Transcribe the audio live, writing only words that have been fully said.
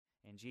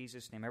In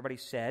Jesus' name. Everybody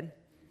said,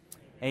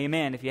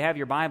 Amen. If you have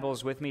your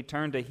Bibles with me,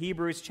 turn to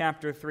Hebrews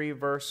chapter 3,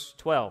 verse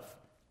 12.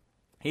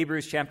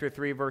 Hebrews chapter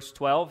 3, verse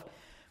 12.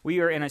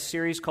 We are in a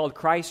series called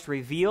Christ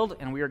Revealed,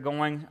 and we are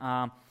going,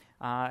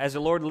 as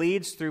the Lord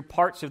leads, through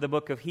parts of the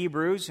book of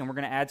Hebrews, and we're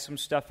going to add some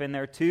stuff in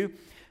there too.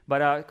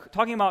 But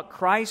talking about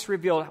Christ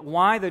revealed,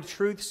 why the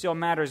truth still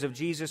matters of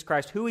Jesus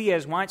Christ, who He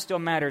is, why it still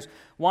matters,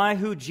 why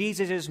who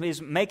Jesus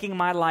is making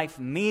my life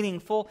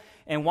meaningful,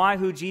 and why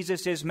who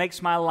Jesus is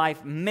makes my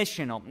life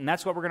missional. And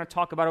that's what we're going to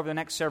talk about over the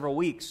next several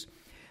weeks.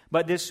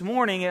 But this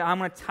morning, I'm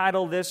going to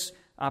title this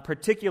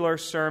particular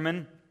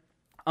sermon,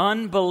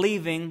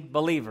 Unbelieving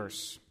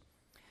Believers.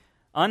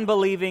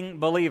 Unbelieving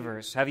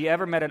believers. Have you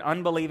ever met an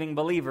unbelieving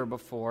believer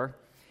before?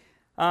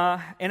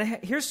 And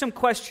here's some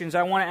questions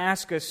I want to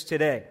ask us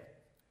today.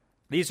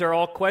 These are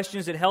all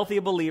questions that healthy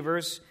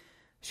believers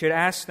should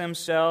ask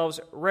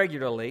themselves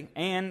regularly,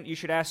 and you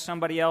should ask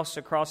somebody else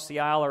across the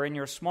aisle or in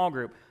your small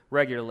group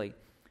regularly.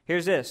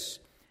 Here's this.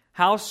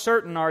 How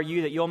certain are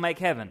you that you'll make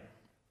heaven?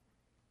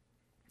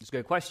 It's a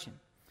good question.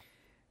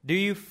 Do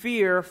you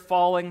fear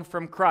falling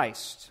from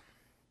Christ?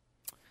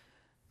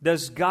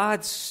 Does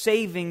God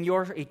saving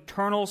your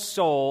eternal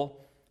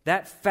soul,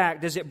 that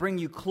fact, does it bring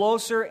you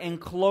closer and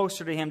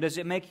closer to Him? Does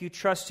it make you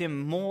trust Him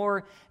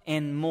more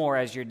and more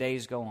as your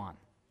days go on?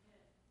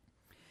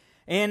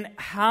 And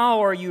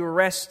how are you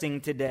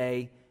resting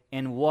today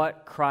in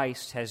what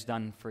Christ has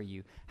done for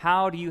you?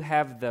 How do you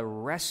have the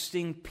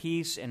resting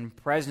peace and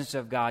presence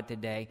of God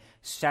today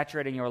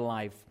saturating your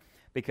life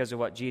because of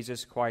what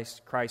Jesus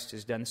Christ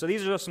has done? So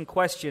these are some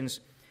questions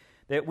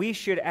that we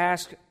should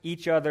ask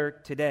each other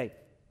today.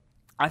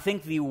 I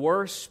think the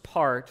worst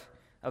part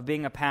of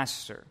being a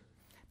pastor,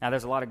 now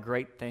there's a lot of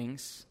great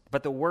things,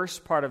 but the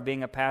worst part of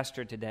being a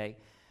pastor today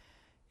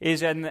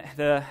is in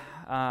the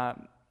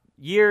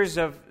years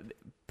of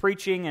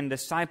preaching and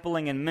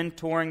discipling and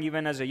mentoring,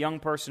 even as a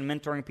young person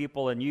mentoring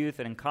people in youth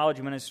and in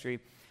college ministry,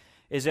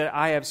 is that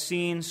I have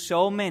seen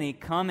so many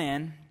come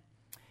in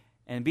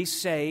and be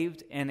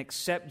saved and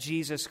accept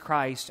Jesus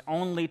Christ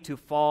only to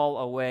fall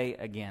away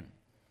again.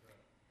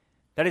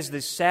 That is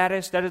the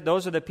saddest.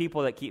 Those are the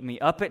people that keep me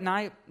up at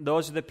night.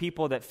 Those are the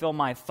people that fill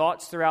my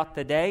thoughts throughout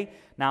the day.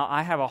 Now,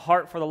 I have a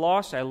heart for the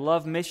lost. I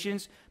love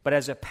missions. But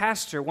as a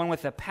pastor, one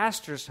with a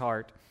pastor's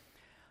heart,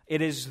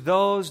 it is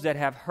those that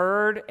have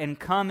heard and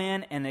come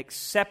in and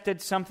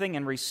accepted something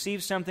and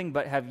received something,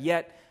 but have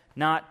yet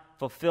not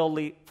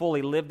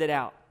fully lived it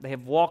out. They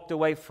have walked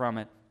away from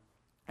it.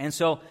 And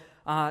so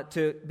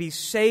to be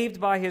saved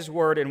by His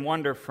Word and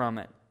wander from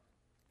it.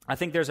 I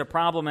think there's a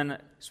problem in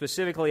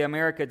specifically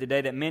America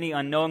today that many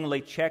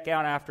unknowingly check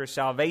out after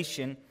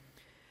salvation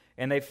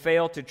and they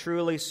fail to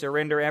truly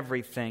surrender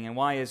everything. And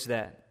why is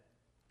that?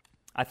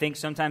 I think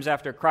sometimes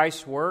after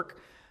Christ's work,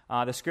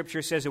 the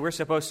Scripture says that we're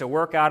supposed to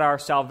work out our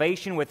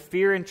salvation with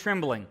fear and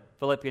trembling.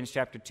 Philippians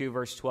chapter 2,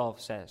 verse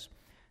 12 says.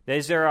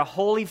 Is there a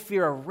holy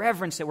fear, a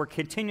reverence that we're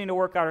continuing to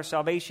work out our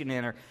salvation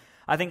in? Or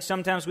I think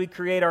sometimes we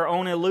create our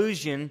own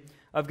illusion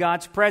of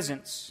God's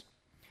presence.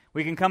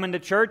 We can come into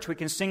church, we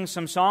can sing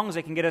some songs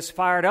that can get us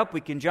fired up,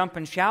 we can jump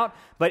and shout,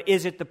 but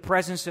is it the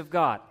presence of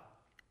God?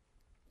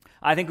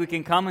 I think we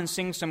can come and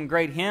sing some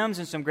great hymns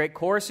and some great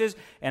choruses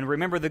and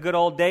remember the good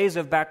old days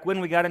of back when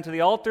we got into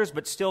the altars,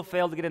 but still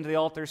fail to get into the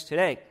altars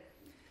today.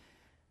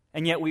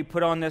 And yet we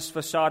put on this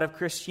facade of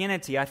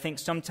Christianity. I think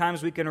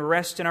sometimes we can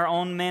rest in our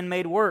own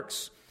man-made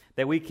works,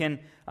 that we can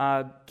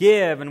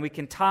give and we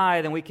can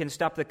tithe and we can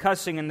stop the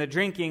cussing and the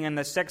drinking and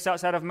the sex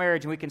outside of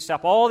marriage and we can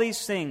stop all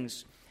these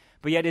things.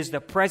 But yet is the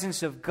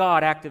presence of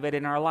God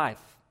activated in our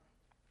life?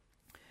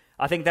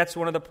 I think that's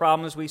one of the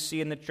problems we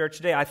see in the church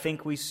today. I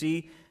think we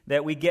see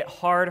that we get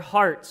hard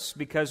hearts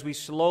because we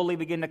slowly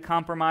begin to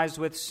compromise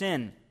with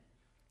sin.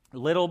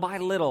 Little by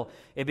little,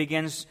 it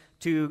begins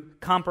to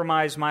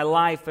compromise my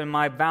life and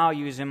my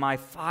values and my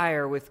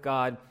fire with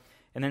God.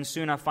 And then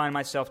soon I find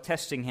myself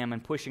testing Him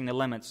and pushing the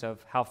limits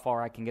of how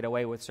far I can get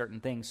away with certain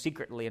things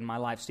secretly in my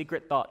life.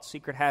 Secret thoughts,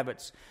 secret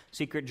habits,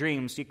 secret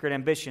dreams, secret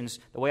ambitions,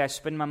 the way I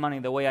spend my money,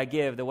 the way I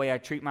give, the way I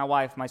treat my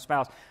wife, my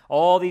spouse.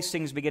 All these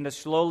things begin to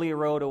slowly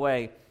erode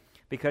away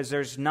because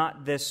there's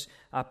not this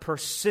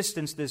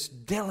persistence, this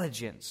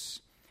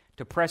diligence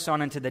to press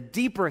on into the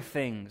deeper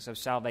things of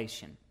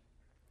salvation.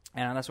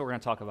 And that's what we're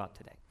going to talk about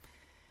today.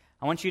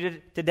 I want you to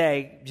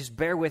today, just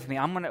bear with me.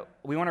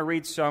 We want to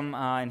read some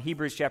in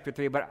Hebrews chapter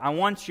 3, but I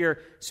want your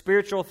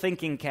spiritual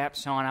thinking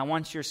caps on. I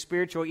want your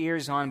spiritual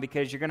ears on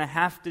because you're going to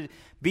have to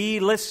be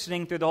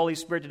listening through the Holy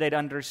Spirit today to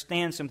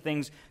understand some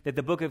things that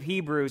the book of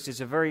Hebrews is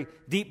a very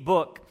deep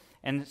book,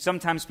 and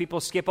sometimes people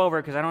skip over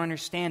it because I don't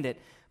understand it.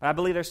 But I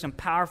believe there's some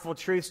powerful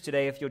truths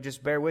today if you'll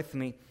just bear with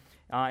me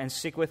and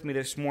stick with me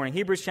this morning.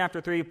 Hebrews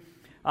chapter 3,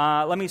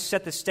 let me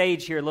set the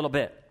stage here a little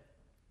bit.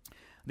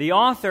 The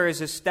author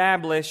has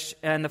established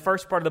in the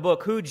first part of the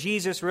book who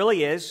Jesus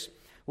really is,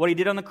 what He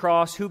did on the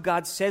cross, who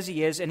God says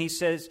He is, and he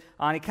says,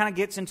 and he kind of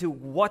gets into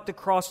what the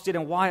cross did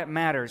and why it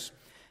matters.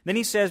 Then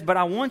he says, but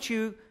I want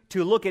you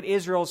to look at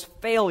Israel's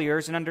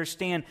failures and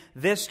understand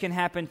this can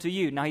happen to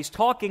you. Now he's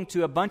talking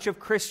to a bunch of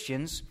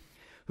Christians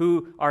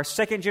who are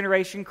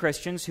second-generation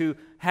Christians who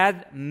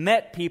had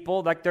met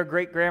people like their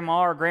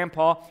great-grandma or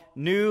grandpa,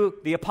 knew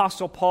the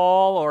Apostle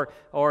Paul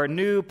or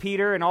knew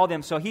Peter and all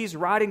them. So he's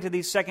writing to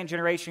these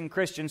second-generation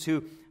Christians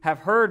who have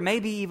heard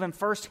maybe even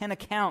first-hand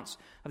accounts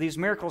of these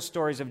miracle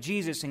stories of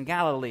Jesus in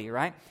Galilee,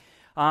 right?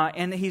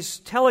 And he's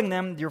telling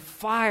them, your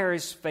fire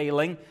is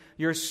failing,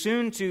 you're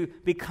soon to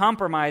be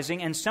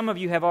compromising, and some of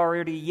you have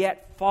already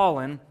yet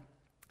fallen.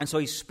 And so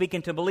he's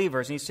speaking to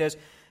believers, and he says,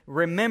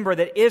 remember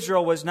that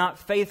Israel was not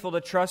faithful to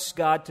trust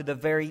God to the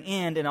very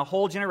end, and a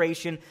whole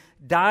generation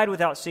died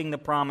without seeing the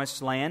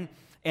promised land.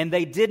 And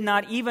they did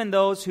not, even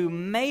those who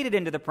made it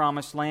into the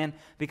promised land,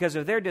 because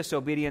of their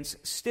disobedience,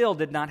 still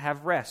did not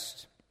have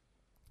rest,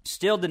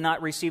 still did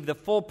not receive the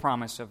full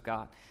promise of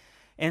God.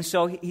 And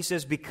so he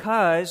says,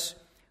 because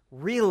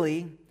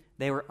really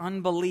they were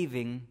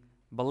unbelieving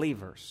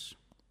believers.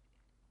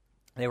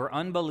 They were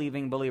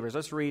unbelieving believers.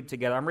 Let's read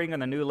together. I'm reading on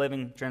the New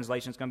Living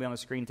Translation. It's going to be on the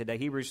screen today.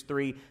 Hebrews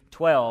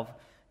 3:12.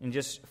 And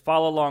just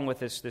follow along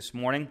with us this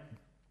morning.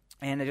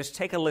 And just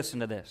take a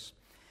listen to this.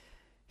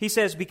 He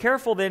says, be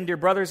careful then, dear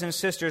brothers and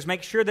sisters.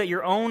 Make sure that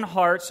your own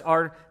hearts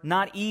are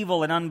not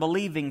evil and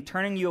unbelieving,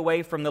 turning you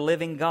away from the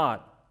living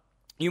God.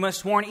 You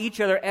must warn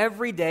each other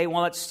every day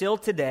while it's still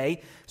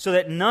today, so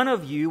that none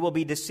of you will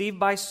be deceived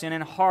by sin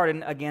and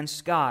hardened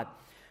against God.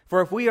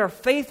 For if we are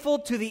faithful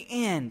to the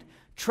end,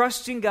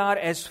 trusting God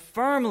as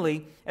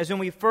firmly as when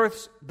we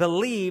first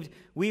believed,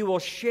 we will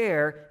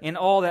share in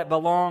all that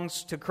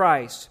belongs to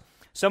Christ.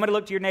 Somebody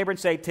look to your neighbor and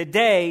say,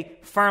 today,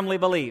 firmly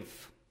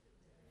believe.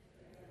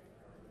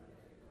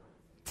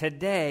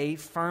 Today,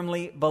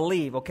 firmly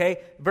believe, okay?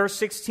 Verse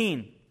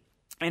 16.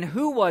 And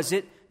who was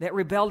it that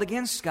rebelled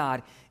against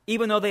God,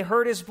 even though they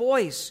heard His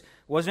voice?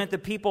 Wasn't it the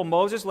people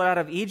Moses led out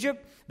of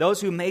Egypt,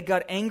 those who made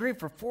God angry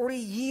for 40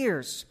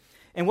 years?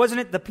 And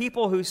wasn't it the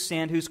people who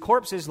sinned, whose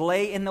corpses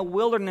lay in the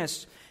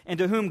wilderness, and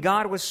to whom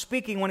God was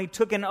speaking when He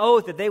took an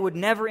oath that they would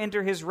never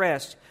enter His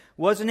rest?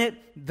 Wasn't it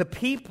the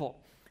people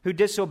who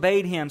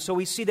disobeyed Him? So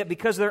we see that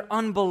because of their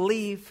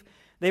unbelief,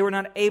 they were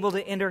not able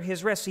to enter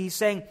His rest. So He's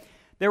saying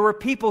there were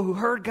people who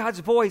heard God's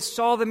voice,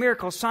 saw the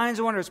miracles, signs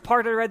and wonders,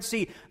 part of the Red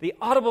Sea, the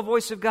audible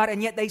voice of God,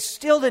 and yet they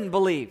still didn't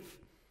believe.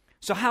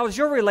 So how is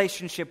your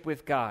relationship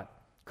with God,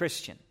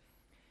 Christian?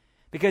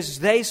 Because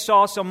they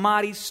saw some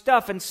mighty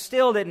stuff and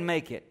still didn't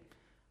make it.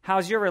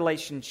 How's your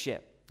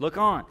relationship? Look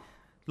on.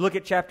 Look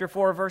at chapter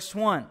 4, verse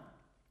 1.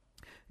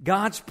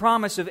 God's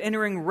promise of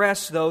entering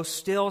rest, though,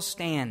 still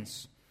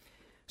stands.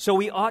 So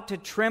we ought to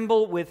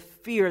tremble with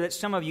fear that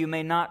some of you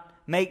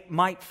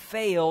might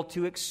fail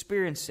to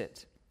experience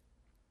it.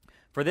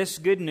 For this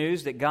good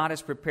news that God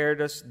has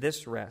prepared us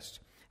this rest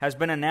has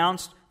been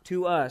announced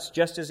to us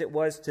just as it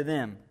was to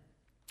them.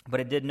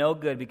 But it did no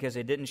good because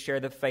they didn't share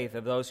the faith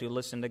of those who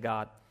listened to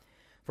God.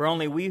 For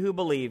only we who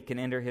believe can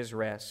enter His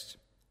rest.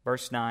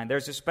 Verse 9,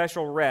 there's a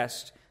special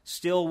rest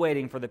still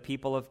waiting for the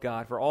people of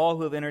God. For all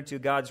who have entered to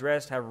God's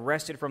rest have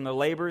rested from their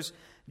labors,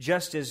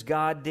 just as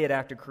God did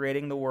after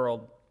creating the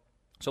world.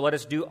 So let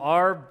us do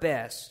our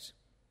best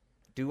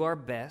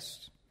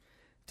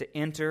to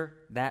enter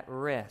that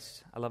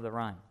rest. I love the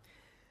rhyme.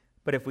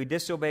 But if we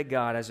disobey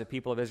God as the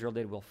people of Israel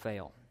did, we'll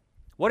fail.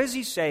 What is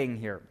he saying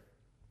here?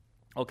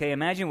 Okay,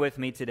 imagine with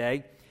me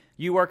today,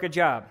 you work a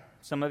job.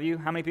 Some of you,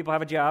 how many people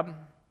have a job?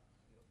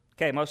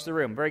 Okay, most of the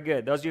room. Very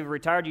good. Those of you who are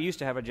retired, you used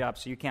to have a job,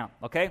 so you count.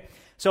 Okay?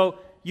 So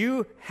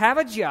you have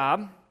a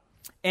job,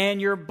 and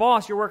your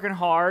boss, you're working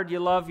hard, you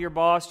love your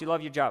boss, you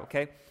love your job,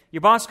 okay?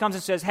 Your boss comes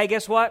and says, hey,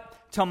 guess what?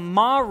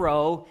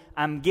 Tomorrow,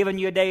 I'm giving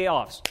you a day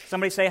off.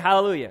 Somebody say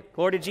hallelujah.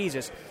 Glory to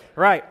Jesus.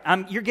 Right.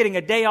 You're getting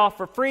a day off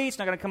for free. It's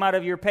not going to come out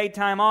of your paid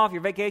time off,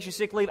 your vacation,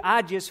 sick leave.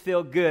 I just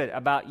feel good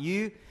about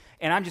you,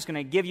 and I'm just going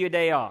to give you a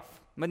day off.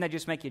 Wouldn't that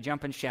just make you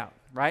jump and shout,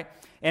 right?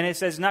 And it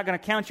says it's not going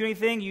to count you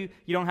anything. You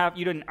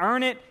didn't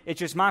earn it. It's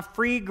just my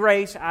free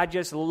grace. I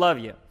just love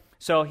you.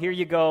 So here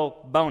you go,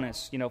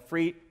 bonus,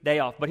 free day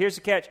off. But here's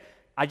the catch.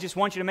 I just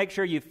want you to make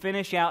sure you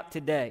finish out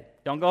today.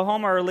 Don't go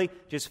home early.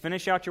 Just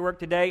finish out your work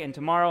today, and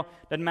tomorrow,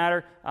 doesn't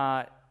matter.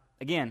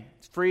 Again,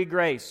 it's free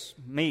grace.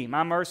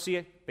 My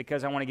mercy,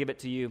 because I want to give it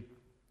to you.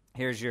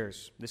 Here's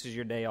yours. This is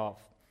your day off.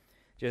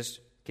 Just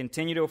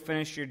continue to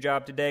finish your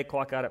job today,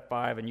 clock out at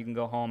 5, and you can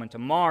go home, and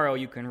tomorrow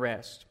you can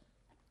rest.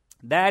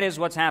 That is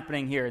what's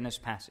happening here in this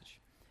passage.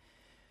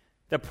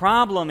 The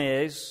problem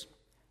is,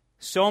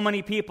 so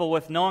many people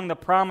with knowing the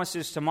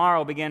promises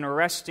tomorrow begin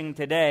resting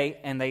today,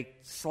 and they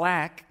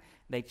slack,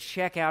 they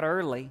check out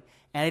early,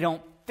 and they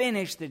don't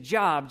finish the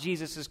job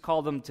Jesus has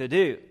called them to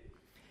do.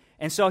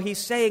 And so he's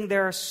saying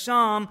there are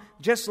some,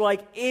 just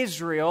like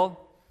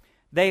Israel,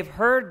 they've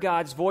heard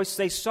God's voice.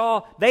 They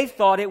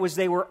thought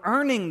they were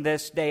earning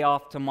this day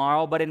off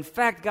tomorrow. But in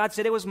fact, God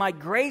said, it was my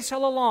grace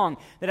all along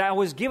that I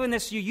was giving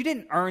this to you. You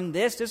didn't earn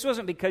this. This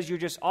wasn't because you're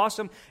just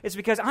awesome. It's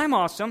because I'm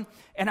awesome.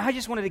 And I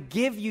just wanted to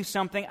give you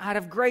something out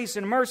of grace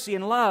and mercy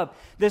and love.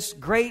 This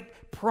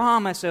great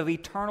promise of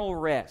eternal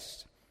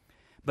rest.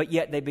 But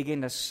yet they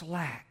begin to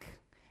slack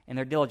in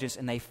their diligence.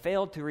 And they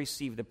failed to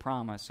receive the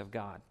promise of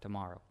God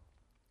tomorrow.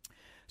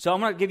 So I'm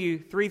going to give you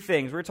 3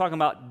 things. We're talking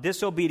about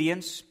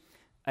disobedience,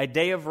 a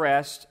day of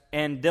rest,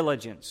 and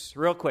diligence.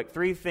 Real quick,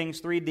 3 things,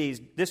 3 Ds: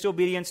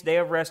 disobedience, day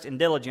of rest, and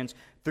diligence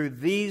through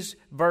these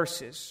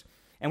verses.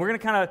 And we're going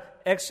to kind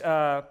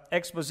of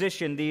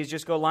exposition these,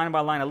 just go line by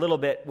line a little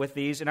bit with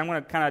these, and I'm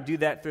going to kind of do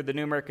that through the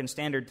New American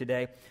Standard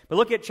today. But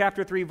look at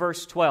chapter 3,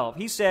 verse 12.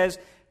 He says,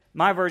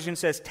 my version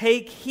says,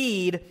 "Take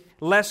heed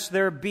lest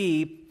there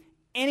be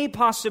any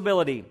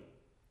possibility."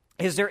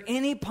 Is there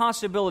any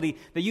possibility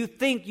that you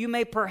think you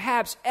may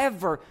perhaps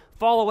ever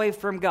fall away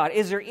from God?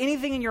 Is there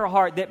anything in your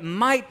heart that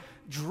might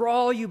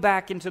draw you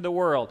back into the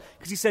world?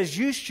 Because he says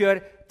you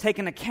should take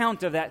an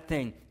account of that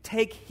thing.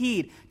 Take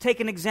heed. Take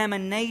an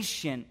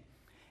examination.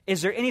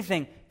 Is there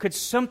anything? Could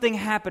something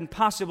happen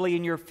possibly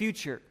in your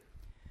future?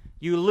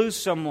 You lose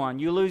someone,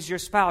 you lose your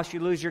spouse, you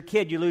lose your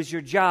kid, you lose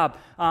your job.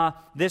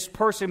 This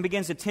person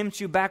begins to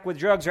tempt you back with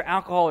drugs or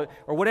alcohol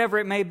or whatever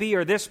it may be,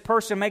 or this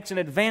person makes an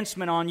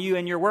advancement on you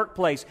in your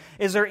workplace.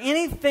 Is there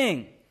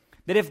anything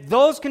that if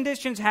those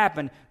conditions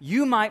happen,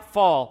 you might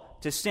fall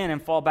to sin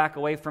and fall back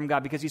away from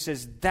God? Because he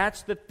says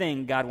that's the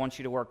thing God wants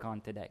you to work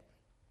on today.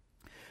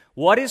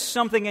 What is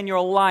something in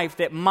your life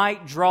that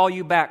might draw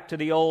you back to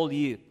the old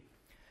you?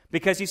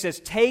 Because he says,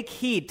 take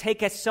heed,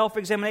 take a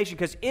self-examination,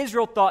 because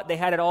Israel thought they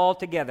had it all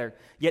together,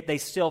 yet they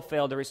still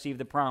failed to receive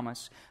the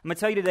promise. I'm going to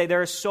tell you today,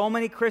 there are so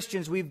many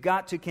Christians, we've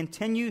got to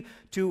continue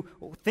to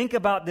think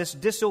about this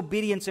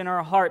disobedience in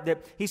our heart,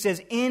 that he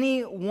says,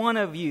 any one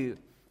of you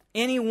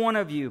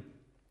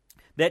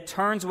that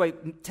turns away,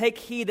 take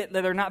heed that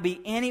there not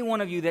be any one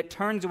of you that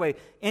turns away.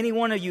 Any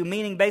one of you,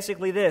 meaning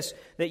basically this,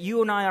 that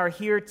you and I are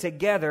here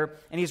together,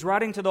 and he's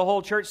writing to the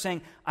whole church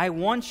saying, I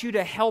want you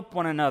to help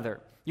one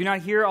another. You're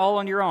not here all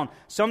on your own.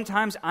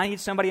 Sometimes I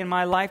need somebody in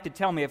my life to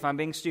tell me if I'm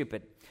being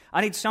stupid.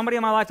 I need somebody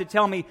in my life to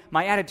tell me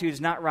my attitude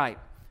is not right.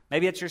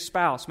 Maybe it's your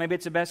spouse. Maybe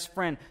it's a best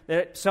friend.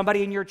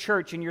 Somebody in your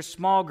church, in your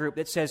small group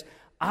that says,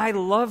 I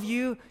love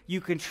you. You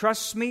can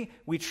trust me.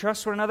 We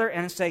trust one another.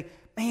 And say,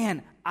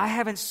 man, I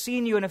haven't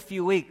seen you in a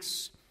few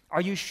weeks. Are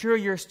you sure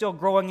you're still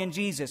growing in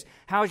Jesus?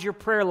 How's your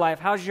prayer life?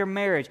 How's your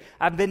marriage?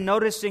 I've been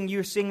noticing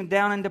you seeing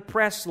down and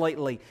depressed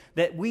lately.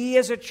 That we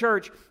as a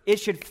church, it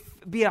should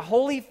be a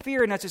holy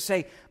fear in us to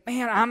say,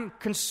 man, I'm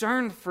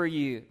concerned for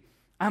you.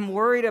 I'm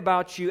worried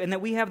about you. And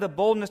that we have the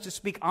boldness to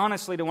speak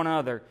honestly to one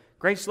another.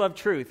 Grace, love,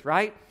 truth,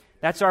 right?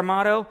 That's our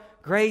motto.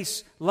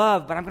 Grace,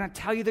 love. But I'm going to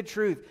tell you the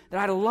truth. That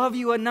I love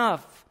you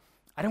enough.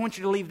 I don't want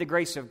you to leave the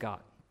grace of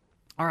God.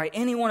 All right,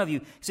 any one of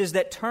you says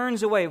that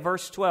turns away,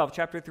 verse 12,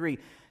 chapter 3.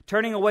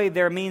 Turning away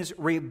there means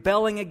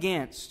rebelling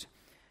against.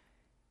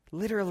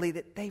 Literally,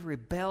 that they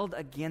rebelled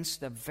against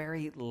the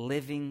very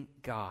living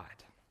God.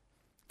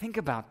 Think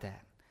about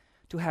that.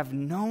 To have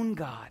known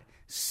God,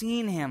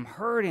 seen Him,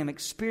 heard Him,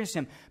 experienced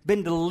Him,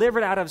 been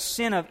delivered out of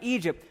sin of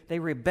Egypt, they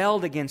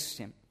rebelled against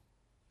Him.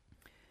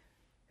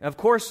 Of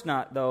course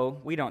not, though.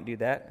 We don't do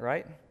that,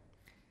 right?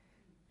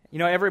 You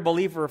know, every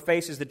believer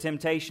faces the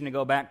temptation to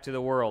go back to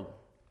the world.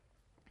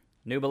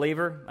 New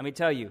believer, let me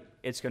tell you,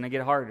 it's going to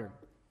get harder.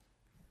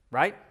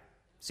 Right?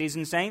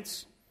 Seasoned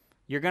saints,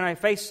 you're going to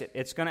face it.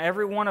 It's going to,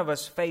 every one of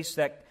us face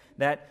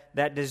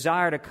that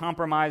desire to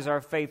compromise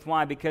our faith.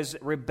 Why? Because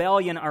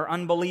rebellion or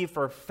unbelief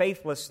or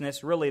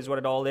faithlessness really is what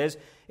it all is.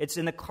 It's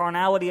in the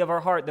carnality of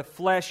our heart, the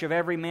flesh of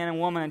every man and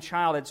woman and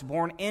child. It's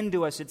born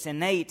into us. It's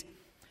innate.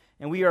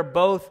 And we are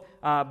both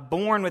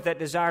born with that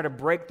desire to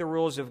break the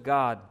rules of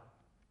God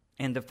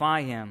and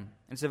defy Him.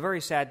 And it's a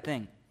very sad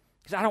thing.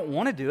 Because I don't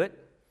want to do it.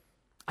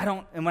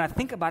 And when I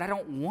think about it, I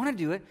don't want to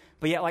do it.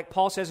 But yet, like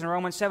Paul says in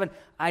Romans 7,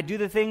 I do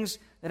the things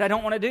that I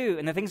don't want to do.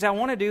 And the things I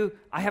want to do,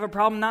 I have a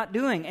problem not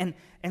doing.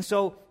 And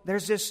so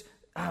there's this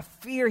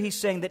fear, he's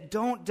saying, that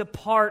don't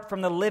depart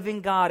from the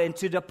living God. And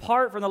to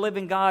depart from the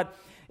living God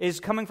is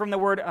coming from the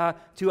word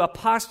to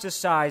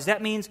apostatize.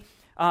 That means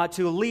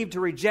to leave, to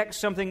reject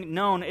something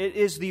known. It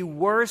is the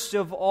worst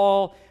of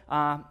all.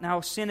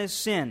 Now, sin is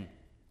sin.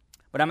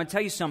 But I'm going to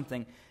tell you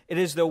something. It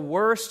is the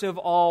worst of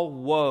all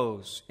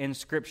woes in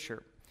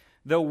Scripture.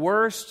 The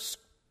worst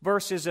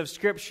verses of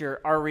Scripture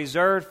are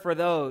reserved for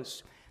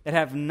those that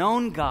have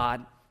known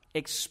God,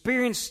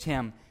 experienced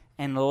Him,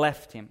 and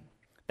left Him.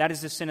 That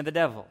is the sin of the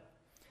devil.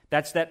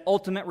 That's that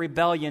ultimate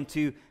rebellion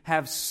to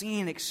have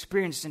seen,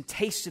 experienced, and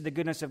tasted the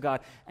goodness of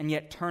God, and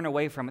yet turn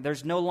away from it.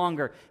 There's no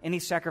longer any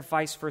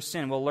sacrifice for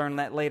sin. We'll learn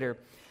that later.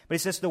 But he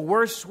says the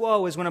worst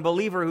woe is when a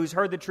believer who's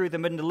heard the truth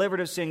and been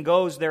delivered of sin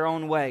goes their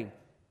own way.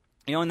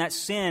 You know, in that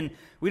sin,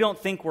 we don't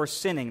think we're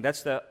sinning.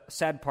 That's the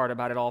sad part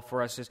about it all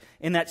for us. Is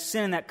in that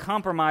sin, in that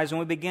compromise, when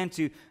we begin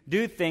to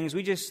do things,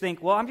 we just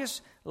think, well, I'm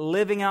just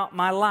living out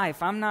my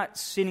life. I'm not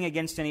sinning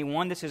against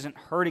anyone. This isn't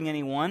hurting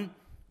anyone.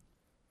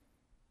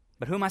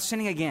 But who am I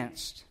sinning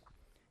against?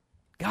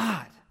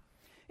 God.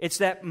 It's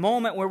that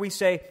moment where we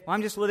say, well,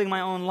 I'm just living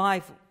my own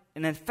life.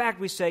 And in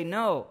fact, we say,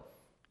 no,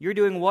 you're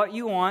doing what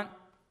you want,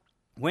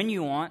 when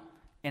you want,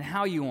 and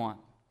how you want.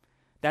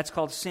 That's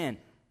called sin.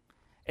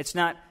 It's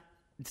not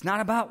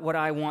about what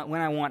I want, when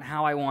I want,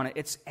 how I want it.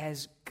 It's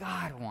as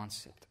God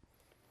wants it.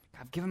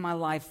 I've given my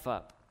life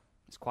up.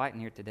 It's quiet in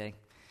here today.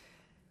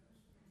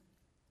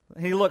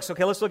 He looks,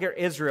 okay, let's look at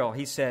Israel,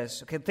 he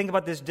says. Okay, think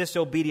about this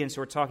disobedience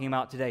we're talking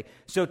about today.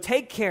 So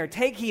take care,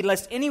 take heed,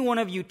 lest any one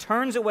of you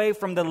turns away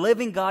from the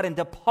living God and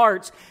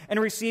departs and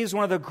receives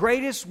one of the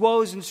greatest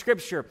woes in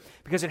Scripture,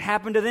 because it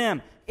happened to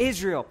them,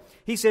 Israel.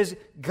 He says,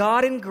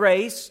 God in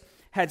grace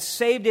had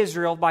saved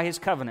Israel by His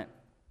covenant.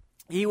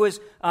 He was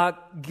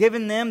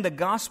giving them the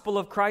gospel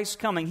of Christ's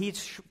coming. He'd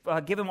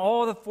given them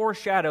all the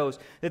foreshadows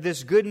that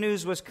this good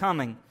news was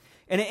coming.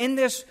 And in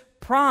this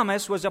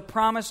promise was a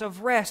promise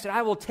of rest. And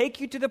I will take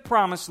you to the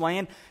promised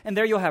land, and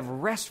there you'll have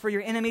rest for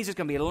your enemies. It's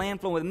going to be a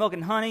land flowing with milk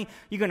and honey.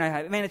 You're going to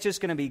have, man, it's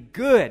just going to be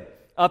good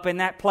up in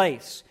that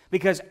place,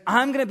 because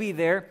I'm going to be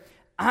there.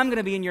 I'm going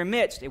to be in your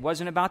midst. It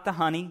wasn't about the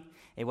honey.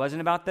 It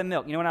wasn't about the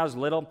milk. You know, when I was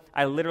little,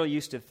 I literally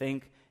used to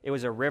think it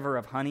was a river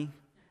of honey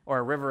or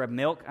a river of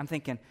milk. I'm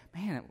thinking,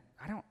 man,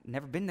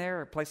 never been there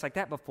or a place like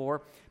that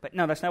before. But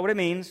no, that's not what it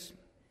means.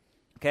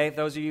 Okay,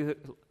 those of you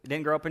who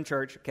didn't grow up in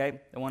church,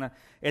 okay,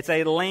 it's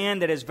a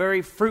land that is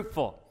very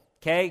fruitful,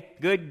 okay,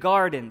 good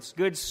gardens,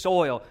 good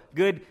soil,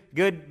 good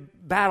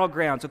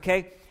battlegrounds,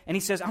 okay? And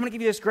he says, I'm going to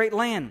give you this great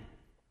land.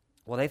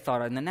 Well, they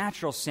thought in the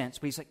natural sense,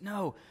 but he's like,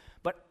 no,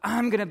 but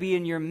I'm going to be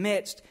in your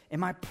midst,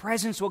 and my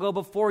presence will go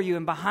before you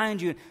and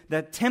behind you.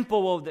 The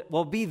temple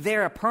will be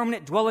there, a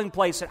permanent dwelling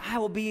place, and I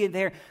will be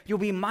there. You'll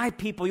be my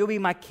people. You'll be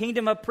my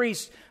kingdom of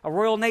priests, a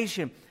royal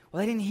nation. Well,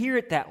 they didn't hear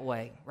it that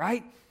way,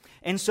 right?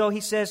 And so he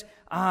says,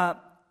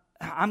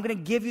 I'm going to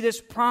give you this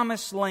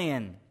promised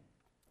land.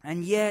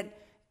 And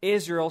yet,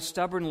 Israel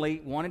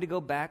stubbornly wanted to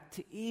go back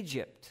to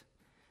Egypt.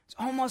 It's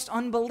almost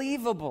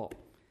unbelievable,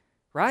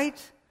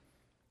 right?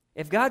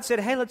 If God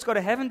said, hey, let's go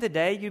to heaven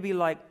today, you'd be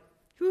like,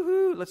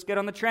 woohoo, let's get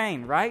on the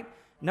train, right?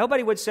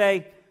 Nobody would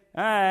say,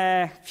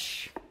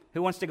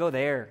 who wants to go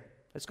there?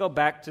 Let's go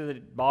back to the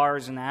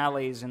bars and the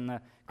alleys and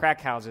the crack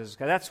houses,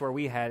 because that's where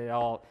we had it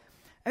all.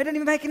 It didn't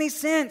even make any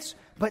sense.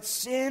 But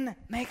sin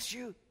makes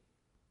you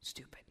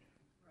stupid.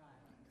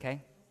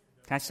 Okay?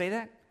 Can I say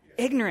that?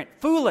 Ignorant,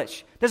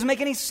 foolish. Doesn't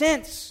make any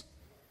sense.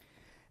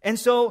 And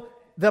so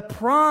the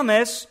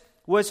promise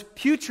was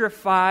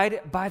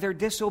putrefied by their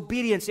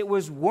disobedience. It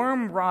was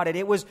worm-rotted.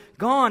 It was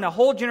gone. A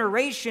whole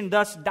generation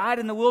thus died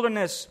in the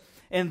wilderness.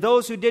 And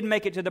those who did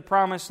make it to the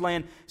promised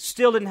land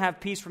still didn't have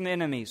peace from the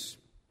enemies.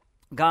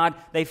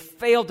 They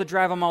failed to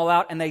drive them all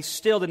out, and they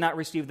still did not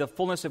receive the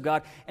fullness of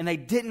God, and they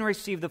didn't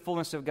receive the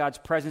fullness of God's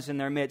presence in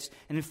their midst.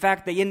 And in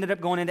fact, they ended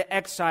up going into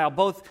exile.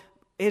 Both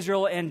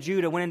Israel and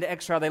Judah went into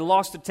exile. They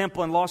lost the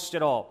temple and lost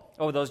it all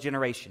over those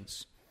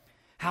generations.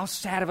 How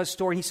sad of a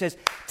story. He says,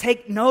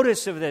 take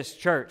notice of this,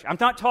 church. I'm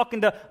not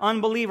talking to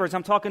unbelievers.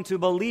 I'm talking to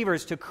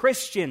believers, to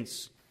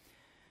Christians.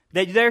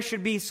 That there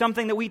should be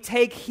something that we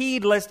take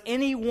heed, lest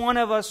any one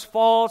of us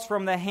falls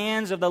from the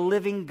hands of the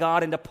living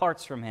God and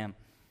departs from Him.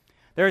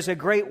 There's a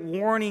great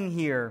warning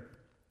here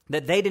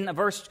that they didn't,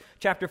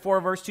 chapter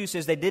 4, verse 2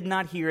 says, they did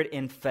not hear it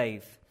in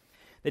faith.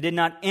 They did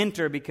not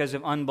enter because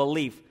of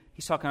unbelief.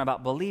 He's talking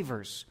about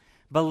believers.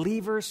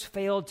 Believers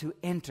failed to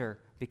enter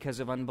because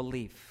of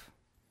unbelief.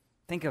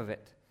 Think of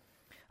it.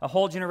 A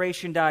whole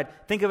generation died.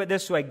 Think of it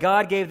this way.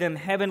 God gave them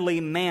heavenly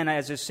manna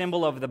as a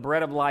symbol of the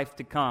bread of life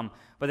to come,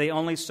 but they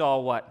only saw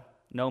what?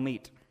 No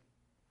meat.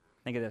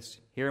 Think of this.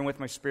 Hearing with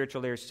my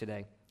spiritual ears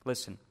today.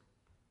 Listen.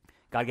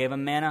 God gave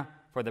them manna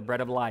for the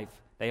bread of life.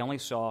 They only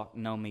saw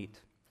no meat.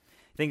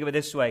 Think of it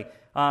this way.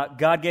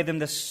 God gave them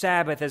the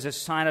Sabbath as a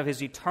sign of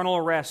His eternal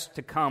rest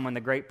to come and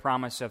the great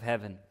promise of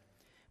heaven.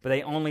 But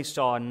they only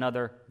saw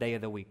another day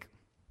of the week.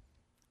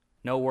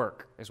 No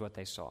work is what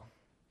they saw.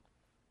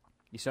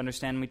 You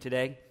understand me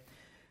today?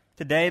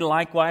 Today,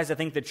 likewise, I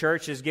think the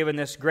church is given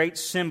this great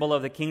symbol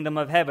of the kingdom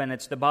of heaven.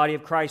 It's the body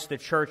of Christ, the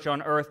church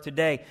on earth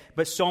today.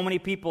 But so many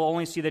people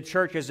only see the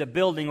church as a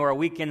building or a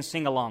weekend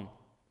sing-along.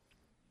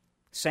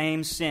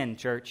 Same sin,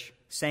 church.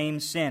 Same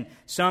sin.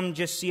 Some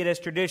just see it as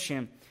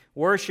tradition.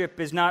 Worship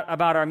is not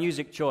about our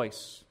music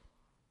choice.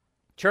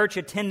 Church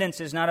attendance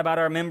is not about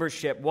our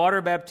membership.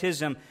 Water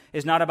baptism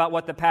is not about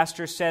what the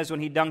pastor says when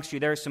he dunks you.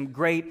 There are some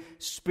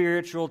great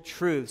spiritual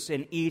truths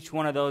in each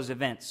one of those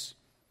events.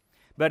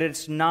 But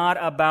it's not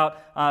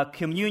about,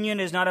 communion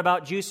is not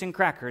about juice and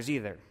crackers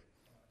either.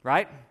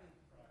 Right?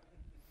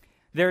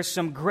 There's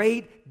some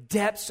great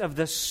depths of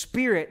the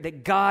Spirit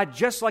that God,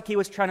 just like He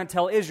was trying to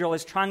tell Israel,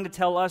 is trying to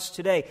tell us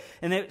today.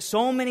 And that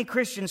so many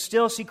Christians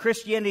still see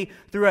Christianity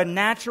through a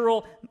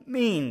natural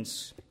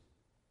means.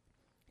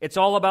 It's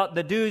all about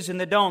the do's and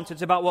the don'ts.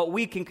 It's about what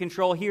we can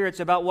control here. It's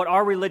about what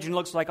our religion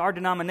looks like, our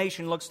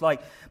denomination looks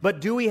like.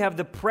 But do we have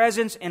the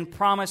presence and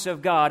promise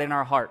of God in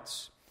our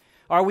hearts?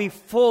 Are we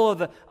full of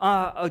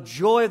the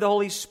joy of the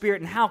Holy Spirit?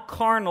 And how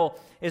carnal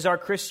is our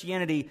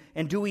Christianity?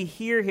 And do we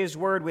hear His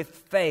word with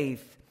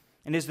faith?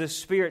 And is the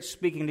Spirit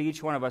speaking to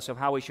each one of us of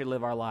how we should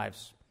live our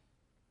lives?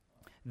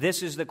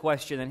 This is the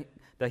question that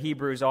the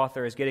Hebrews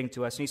author is getting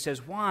to us. And he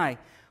says, why?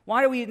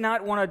 Why do we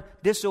not want to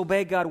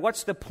disobey God?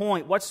 What's the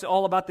point? What's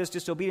all about this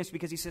disobedience?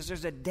 Because he says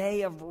there's a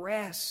day of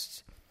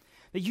rest.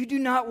 That you do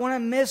not want to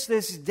miss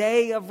this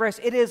day of rest.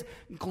 It is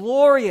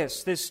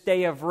glorious, this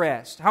day of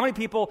rest. How many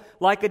people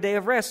like a day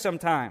of rest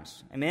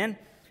sometimes? Amen?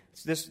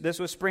 This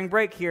was spring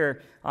break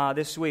here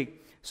this week.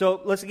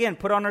 So let's again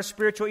put on our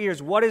spiritual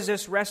ears. What is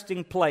this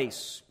resting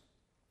place?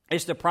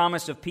 It's the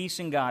promise of peace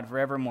in God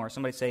forevermore.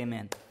 Somebody say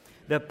amen.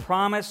 The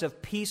promise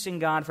of peace in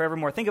God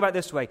forevermore. Think about it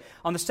this way.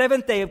 On the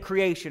seventh day of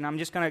creation, I'm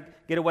just going to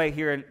get away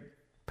here and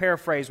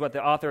paraphrase what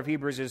the author of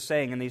Hebrews is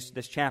saying in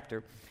this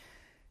chapter.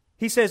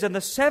 He says, in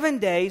the 7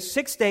 days,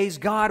 6 days,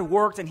 God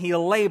worked and He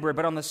labored,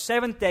 but on the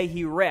seventh day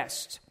He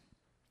rests.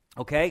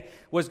 Okay?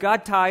 Was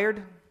God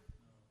tired?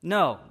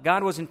 No.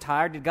 God wasn't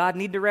tired. Did God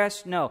need to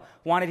rest? No.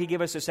 Why did He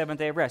give us a seventh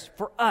day of rest?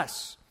 For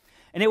us.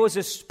 And it was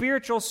a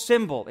spiritual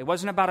symbol. It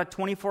wasn't about a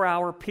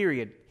 24-hour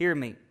period. Hear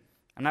me.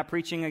 I'm not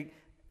preaching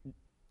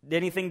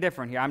anything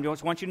different here. I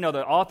just want you to know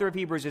the author of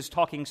Hebrews is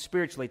talking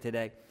spiritually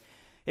today.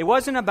 It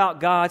wasn't about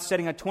God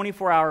setting a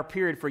 24-hour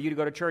period for you to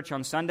go to church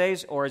on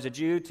Sundays or as a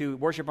Jew to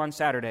worship on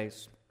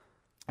Saturdays.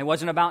 It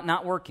wasn't about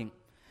not working.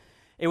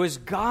 It was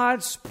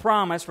God's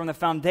promise from the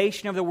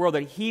foundation of the world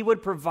that He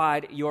would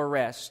provide your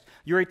rest,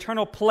 your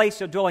eternal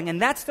place of dwelling.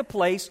 And that's the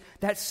place,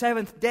 that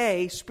seventh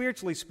day,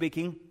 spiritually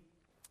speaking,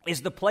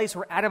 is the place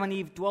where Adam and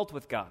Eve dwelt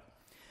with God.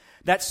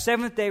 That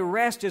seventh day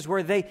rest is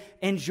where they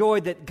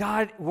enjoyed that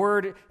God's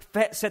Word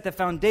set the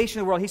foundation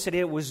of the world. He said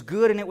it was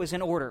good and it was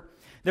in order.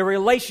 The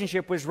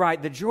relationship was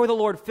right. The joy of the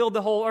Lord filled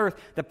the whole earth.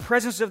 The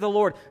presence of the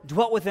Lord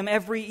dwelt with them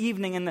every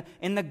evening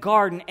in the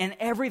garden. And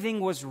everything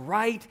was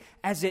right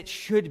as it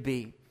should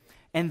be.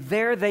 And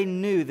there they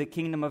knew the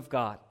kingdom of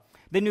God.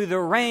 They knew the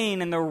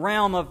reign and the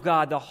realm of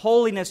God. The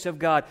holiness of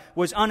God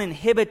was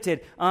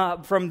uninhibited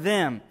from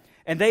them.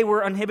 And they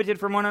were uninhibited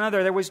from one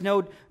another. There was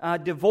no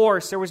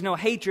divorce. There was no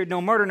hatred,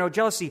 no murder, no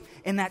jealousy.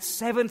 In that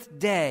seventh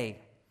day,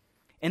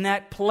 in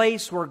that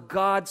place where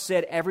God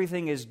said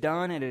everything is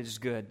done and it is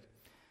good,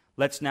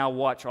 let's now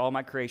watch all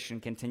my creation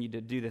continue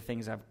to do the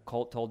things I've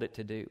told it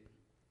to do.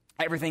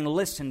 Everything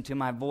listened to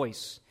my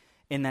voice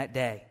in that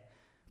day.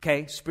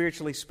 Okay,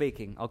 spiritually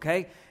speaking,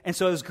 okay? And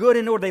so it was good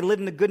in order. They lived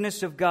in the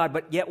goodness of God,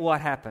 but yet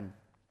what happened?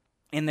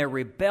 In their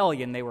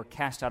rebellion, they were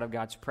cast out of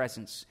God's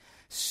presence,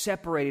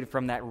 separated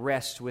from that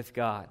rest with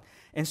God.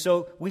 And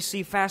so we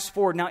see, fast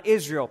forward, now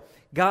Israel,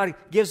 God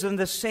gives them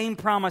the same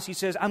promise. He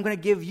says, I'm going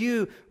to give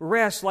you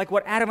rest like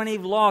what Adam and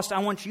Eve lost. I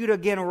want you to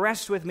again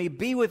rest with me,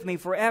 be with me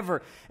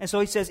forever. And so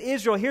He says,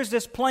 Israel, here's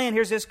this plan,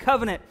 here's this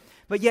covenant.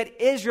 But yet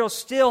Israel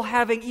still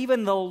having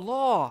even the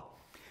law.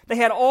 They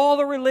had all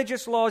the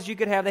religious laws you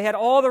could have. They had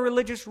all the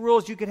religious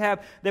rules you could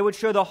have that would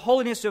show the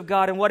holiness of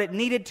God and what it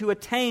needed to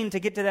attain to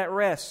get to that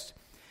rest.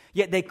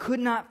 Yet they could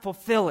not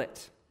fulfill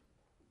it.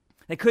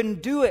 They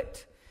couldn't do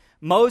it.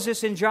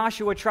 Moses and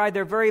Joshua tried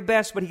their very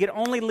best, but he could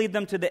only lead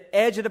them to the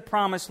edge of the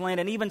promised land.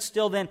 And even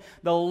still then,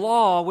 the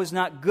law was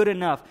not good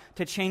enough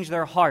to change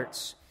their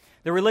hearts.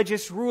 The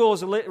religious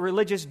rules,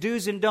 religious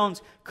do's and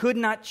don'ts could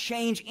not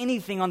change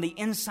anything on the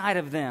inside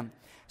of them.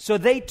 So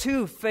they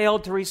too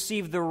failed to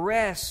receive the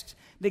rest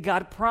that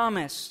God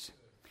promised.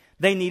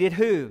 They needed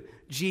who?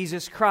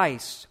 Jesus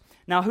Christ.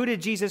 Now, who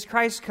did Jesus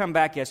Christ come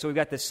back as? So we've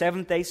got the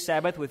seventh day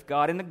Sabbath with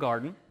God in the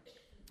garden.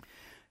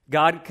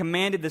 God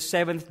commanded the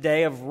seventh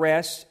day of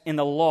rest in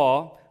the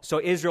law, so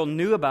Israel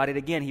knew about it.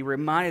 Again, He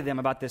reminded them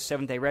about this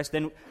seventh day rest.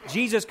 Then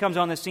Jesus comes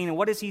on the scene, and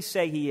what does He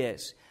say He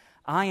is?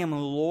 I am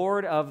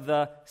Lord of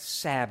the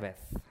Sabbath.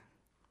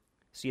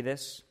 See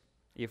this?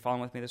 Are you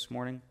following with me this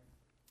morning?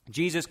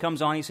 Jesus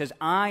comes on, He says,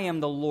 I am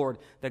the Lord,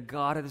 the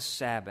God of the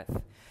Sabbath.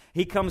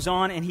 He comes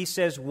on and He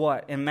says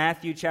what? In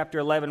Matthew chapter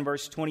 11,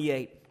 verse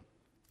 28.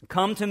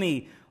 Come to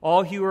me,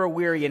 all who are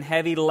weary and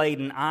heavy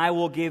laden, I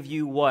will give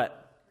you what?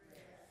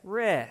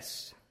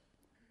 Rest.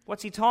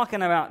 What's He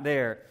talking about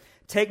there?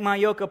 Take my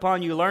yoke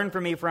upon you, learn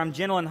from me, for I'm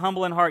gentle and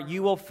humble in heart.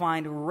 You will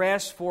find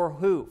rest for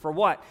who? For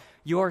what?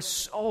 Your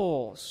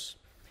souls.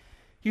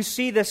 You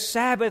see, the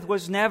Sabbath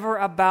was never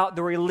about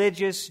the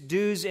religious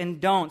do's and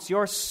don'ts.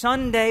 Your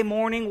Sunday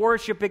morning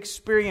worship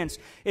experience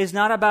is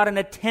not about an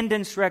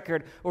attendance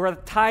record or a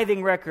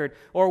tithing record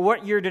or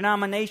what your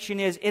denomination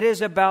is. It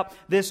is about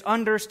this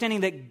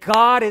understanding that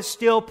God is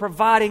still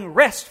providing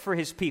rest for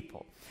His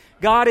people.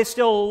 God is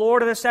still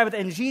Lord of the Sabbath.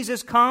 And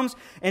Jesus comes,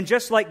 and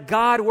just like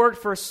God worked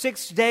for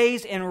 6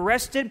 days and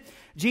rested,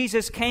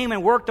 Jesus came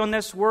and worked on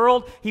this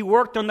world. He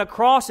worked on the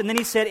cross, and then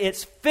He said,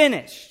 it's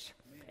finished.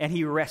 And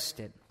He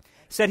rested.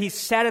 Said He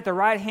sat at the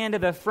right hand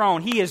of the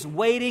throne. He is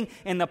waiting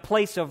in the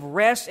place of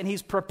rest, and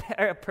He's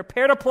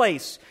prepared a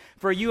place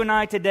for you and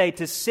I today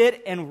to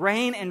sit and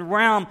reign in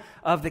realm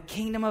of the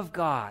kingdom of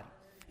God,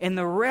 in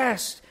the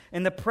rest,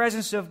 in the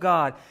presence of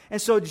God.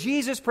 And so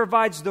Jesus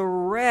provides the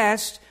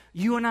rest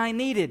you and I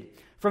needed.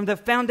 From the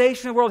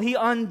foundation of the world, He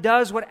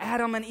undoes what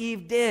Adam and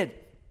Eve did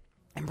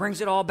and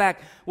brings it all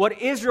back.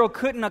 What Israel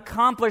couldn't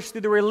accomplish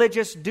through the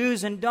religious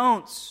do's and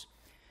don'ts.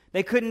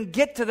 They couldn't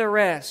get to the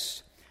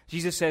rest.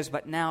 Jesus says,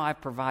 but now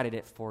I've provided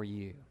it for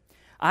you.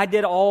 I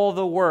did all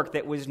the work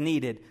that was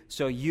needed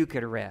so you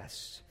could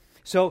rest.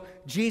 So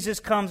Jesus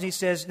comes and He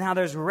says, now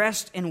there's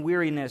rest in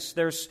weariness.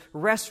 There's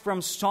rest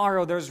from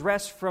sorrow. There's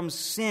rest from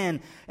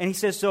sin. And He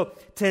says, so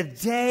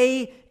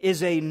today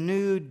is a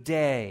new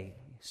day.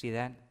 See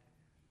that?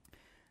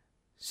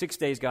 6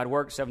 days God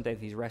worked, 7th day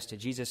He rested.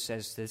 Jesus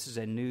says this is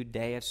a new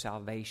day of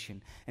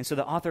salvation. And so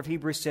the author of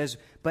Hebrews says,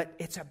 but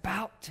it's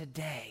about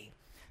today.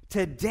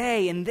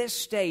 Today, in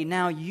this day,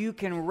 now you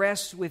can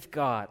rest with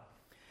God.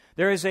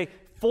 There is a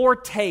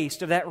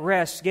foretaste of that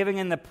rest, giving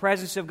in the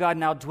presence of God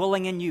now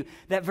dwelling in you.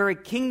 That very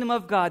kingdom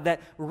of God,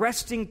 that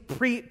resting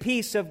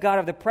peace of God,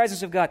 of the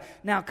presence of God,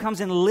 now comes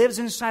and lives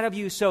inside of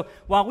you. So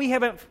while we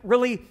haven't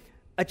really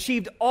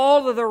achieved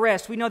all of the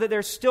rest, we know that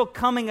there's still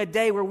coming a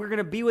day where we're going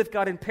to be with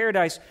God in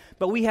paradise,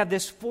 but we have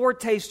this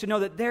foretaste to know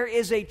that there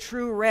is a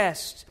true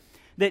rest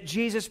that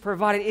Jesus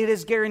provided. It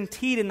is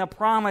guaranteed in the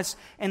promise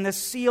and the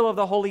seal of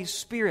the Holy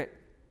Spirit.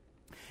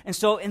 And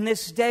so in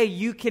this day,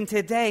 you can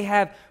today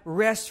have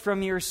rest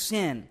from your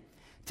sin.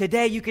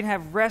 Today you can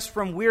have rest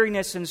from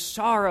weariness and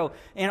sorrow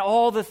and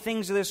all the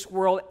things of this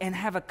world and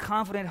have a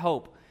confident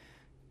hope.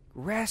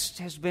 Rest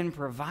has been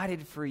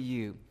provided for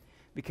you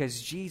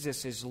because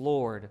Jesus is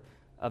Lord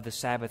of the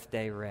Sabbath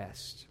day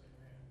rest.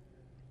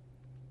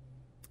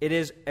 It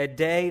is a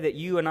day that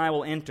you and I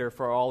will enter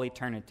for all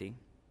eternity.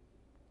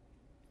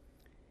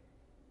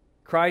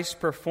 Christ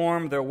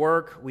performed the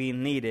work we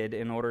needed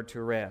in order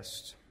to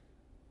rest.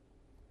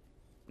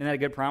 Isn't that a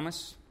good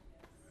promise?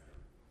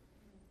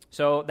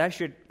 So that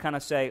should kind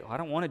of say, I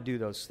don't want to do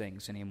those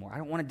things anymore. I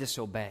don't want to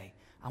disobey.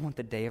 I want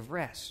the day of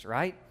rest,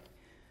 right?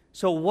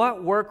 So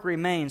what work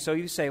remains? So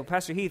you say, well,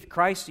 Pastor Heath,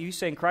 you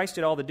saying Christ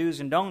did all the do's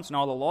and don'ts and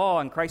all the law,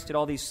 and Christ did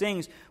all these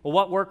things. Well,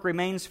 what work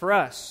remains for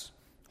us?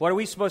 What are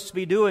we supposed to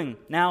be doing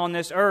now on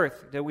this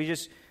earth?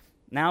 That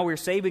now we're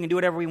saving and do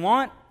whatever we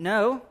want?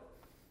 No.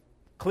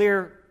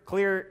 Clear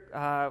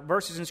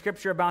verses in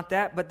Scripture about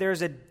that, but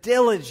there's a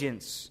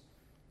diligence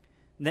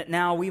that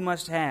now we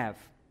must have.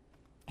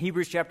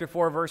 Hebrews chapter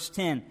 4, verse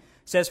 10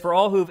 says, for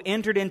all who've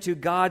entered into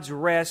God's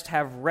rest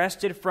have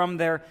rested from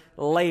their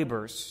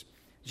labors,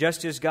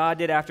 just as God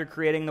did after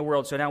creating the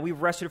world. So now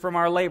we've rested from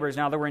our labors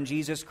now that we're in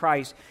Jesus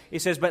Christ. He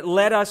says, but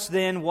let us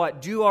then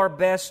do our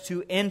best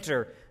to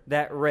enter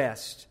that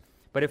rest.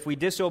 But if we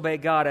disobey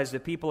God as the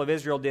people of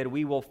Israel did,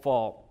 we will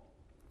fall.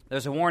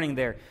 There's a warning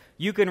there.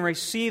 You can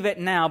receive it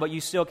now, but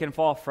you still can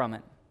fall from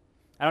it.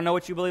 I don't know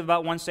what you believe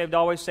about once saved,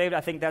 always saved. I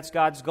think that's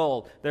God's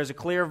goal. There's a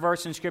clear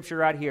verse in Scripture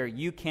right here.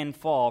 You can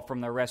fall from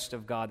the rest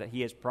of God that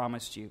He has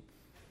promised you.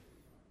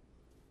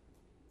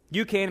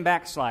 You can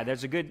backslide.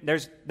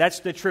 That's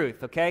the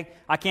truth, okay?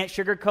 I can't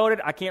sugarcoat it.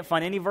 I can't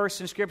find any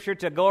verse in Scripture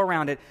to go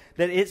around it.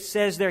 That it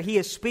says there, He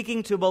is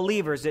speaking to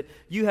believers that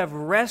you have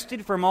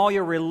rested from all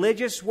your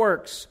religious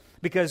works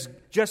because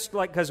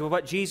of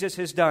what Jesus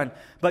has done.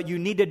 But you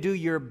need to do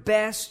your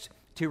best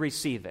to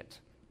receive it.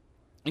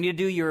 You need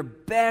to do your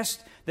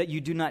best that you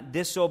do not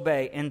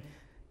disobey, and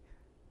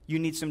you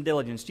need some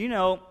diligence. Do you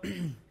know,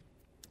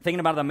 thinking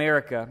about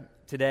America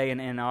today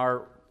and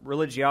our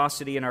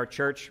religiosity in our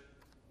church,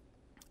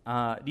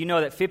 do you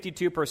know that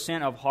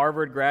 52% of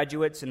Harvard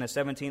graduates in the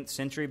 17th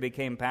century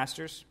became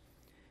pastors?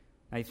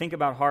 Now you think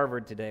about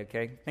Harvard today,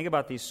 okay? Think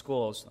about these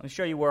schools. Let me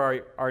show you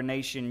where our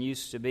nation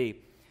used to be.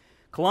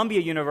 Columbia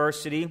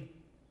University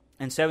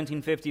in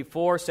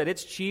 1754 said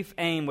its chief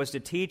aim was to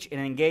teach and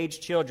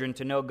engage children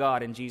to know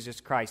God and Jesus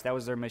Christ. That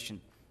was their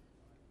mission.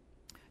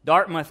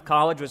 Dartmouth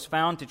College was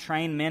founded to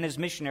train men as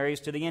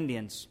missionaries to the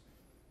Indians.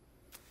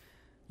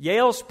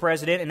 Yale's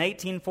president in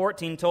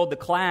 1814 told the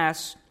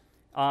class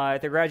at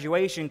their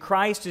graduation,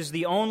 Christ is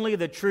the only,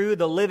 the true,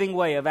 the living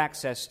way of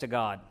access to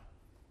God.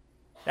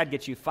 That'd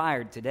get you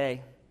fired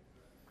today.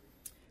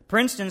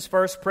 Princeton's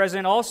first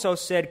president also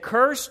said,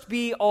 cursed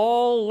be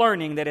all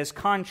learning that is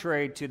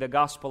contrary to the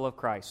gospel of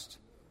Christ.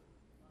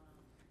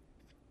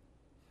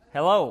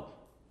 Hello.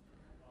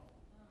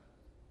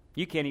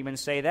 You can't even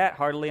say that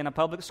hardly in a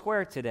public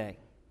square today.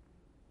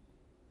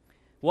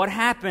 What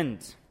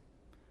happened?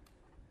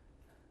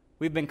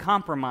 We've been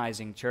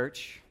compromising,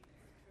 church.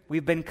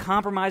 We've been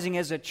compromising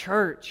as a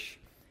church.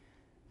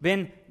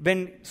 Been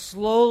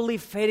slowly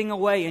fading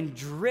away and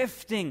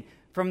drifting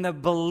from the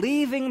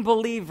believing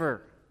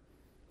believer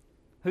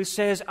who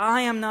says,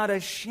 I am not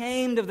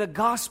ashamed of the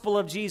gospel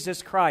of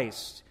Jesus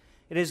Christ.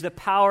 It is the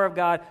power of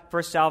God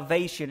for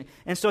salvation.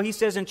 And so he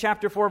says in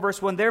chapter 4,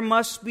 verse 1, there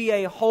must be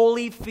a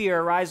holy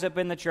fear rise up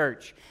in the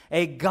church,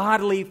 a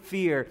godly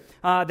fear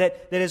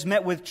that is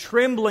met with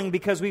trembling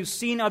because we've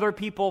seen other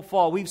people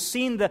fall. We've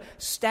seen the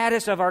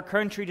status of our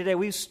country today.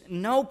 We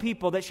know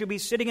people that should be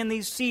sitting in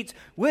these seats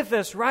with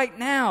us right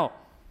now,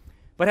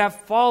 but have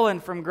fallen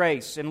from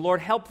grace. And Lord,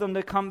 help them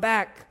to come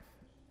back.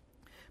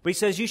 But he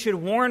says you should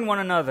warn one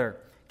another.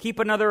 Keep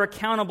another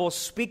accountable,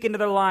 speak into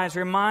their lives,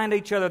 remind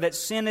each other that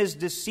sin is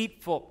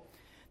deceitful,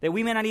 that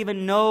we may not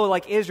even know,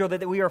 like Israel,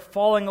 that we are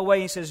falling away.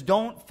 He says,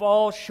 don't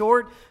fall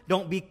short,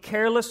 don't be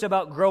careless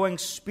about growing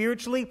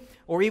spiritually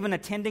or even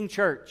attending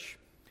church.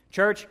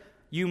 Church,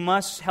 you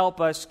must help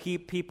us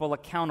keep people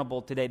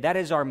accountable today. That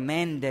is our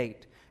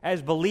mandate.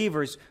 As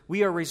believers,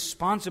 we are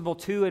responsible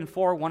to and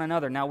for one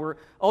another. Now, we're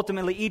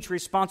ultimately each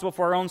responsible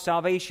for our own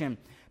salvation.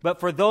 But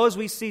for those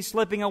we see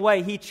slipping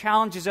away, He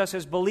challenges us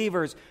as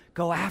believers,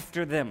 go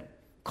after them,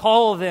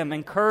 call them,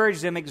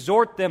 encourage them,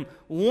 exhort them,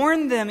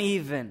 warn them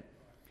even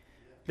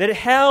that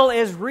hell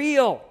is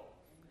real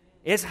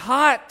It's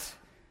hot.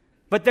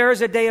 But there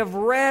is a day of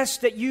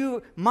rest that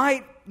you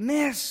might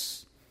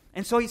miss.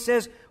 And so he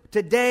says,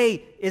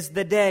 today is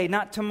the day,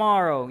 not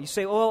tomorrow. You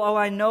say, oh,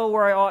 I know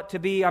where I ought to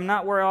be. I'm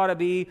not where I ought to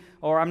be,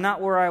 or I'm not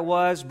where I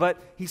was.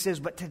 But he says,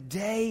 but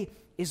today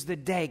is the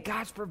day.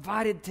 God's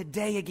provided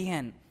today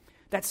again.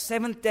 That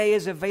seventh day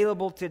is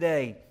available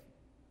today.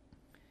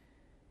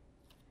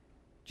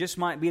 Just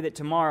might be that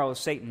tomorrow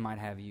Satan might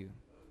have you.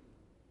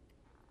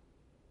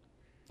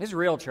 This is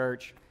real,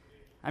 church.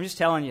 I'm just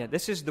telling you,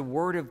 this is the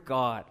Word of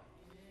God.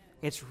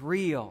 It's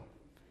real.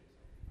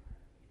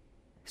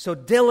 So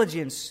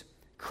diligence.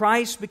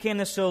 Christ became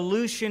the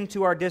solution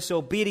to our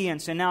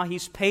disobedience, and now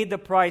He's paid the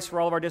price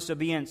for all of our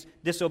disobedience.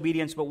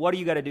 But what do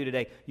you got to do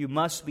today? You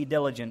must be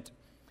diligent.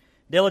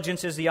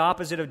 Diligence is the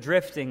opposite of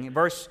drifting.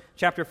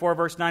 Chapter 4,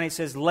 verse 9, it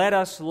says, let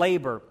us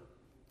labor.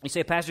 You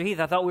say, Pastor Heath,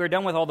 I thought we were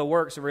done with all the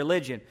works of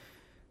religion.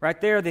 Right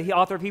there, the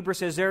author of Hebrews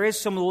says, there is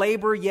some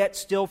labor yet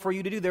still for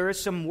you to do. There is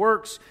some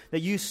works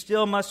that you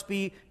still must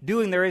be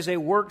doing. There is a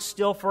work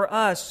still for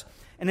us,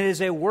 and it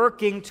is a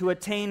working to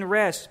attain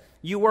rest.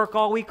 You work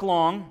all week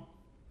long,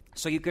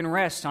 so you can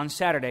rest on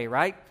Saturday,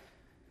 right?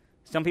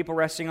 Some people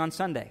resting on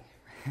Sunday.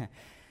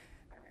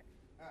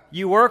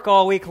 You work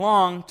all week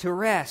long to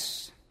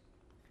rest.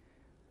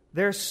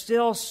 There's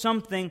still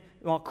something,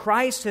 well,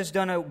 Christ has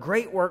done a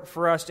great work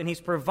for us, and He's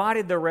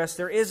provided the rest.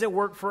 There is a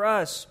work for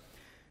us.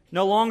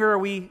 No longer are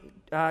we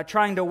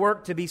trying to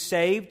work to be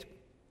saved.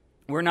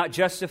 We're not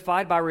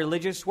justified by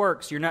religious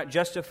works. You're not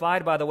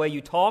justified by the way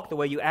you talk, the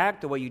way you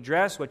act, the way you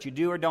dress, what you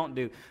do or don't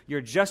do.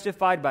 You're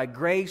justified by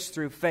grace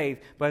through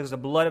faith by the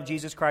blood of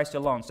Jesus Christ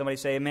alone. Somebody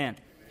say amen.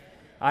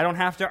 I don't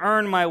have to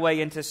earn my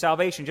way into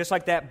salvation. Just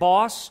like that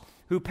boss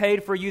who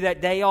paid for you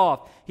that day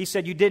off. He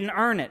said, you didn't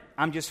earn it.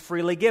 I'm just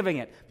freely giving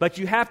it. But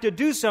you have to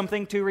do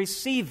something to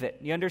receive it.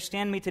 You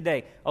understand me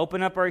today?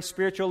 Open up our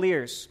spiritual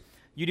ears.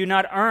 You do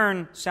not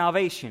earn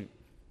salvation.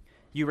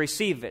 You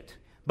receive it.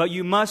 But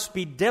you must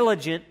be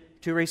diligent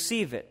to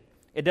receive it.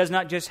 It does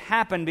not just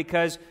happen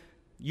because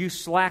you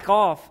slack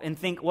off and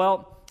think,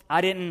 well,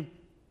 I didn't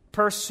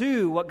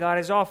pursue what God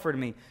has offered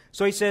me.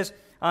 So he says,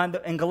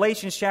 in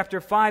Galatians chapter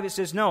 5, it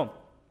says, no.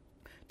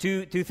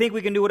 To think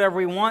we can do whatever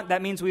we want,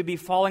 that means we'd be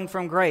falling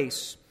from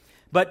grace.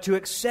 But to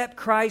accept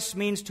Christ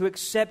means to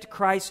accept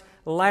Christ's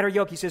lighter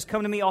yoke. He says,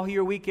 come to me all who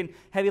are weak and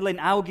heavy laden,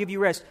 I will give you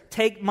rest.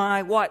 Take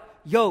my what?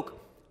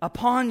 Yoke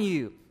upon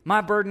you.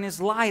 My burden is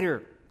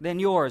lighter than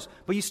yours.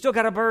 But you still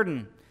got a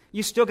burden.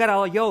 You still got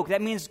a yoke.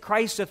 That means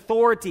Christ's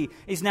authority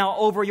is now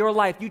over your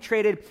life. You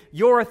traded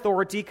your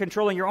authority,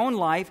 controlling your own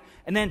life,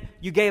 and then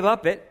you gave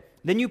up it.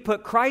 Then you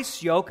put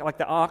Christ's yoke, like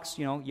the ox,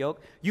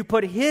 yoke. You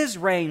put His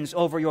reins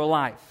over your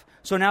life.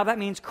 So now that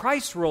means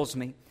Christ rules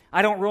me.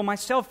 I don't rule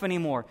myself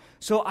anymore.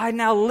 So I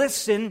now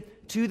listen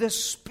to the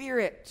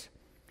Spirit.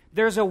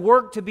 There's a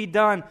work to be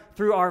done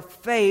through our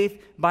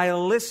faith by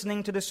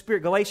listening to the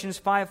Spirit. Galatians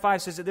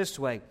 5:5 says it this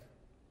way,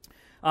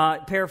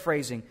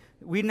 paraphrasing.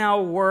 We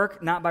now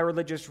work not by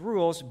religious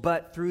rules,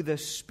 but through the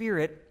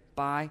Spirit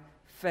by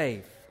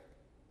faith.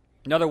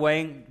 Another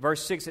way,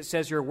 verse 6, it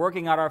says you're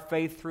working out our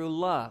faith through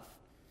love.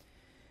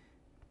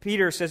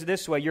 Peter says it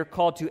this way, you're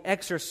called to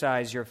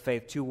exercise your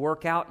faith, to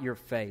work out your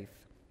faith.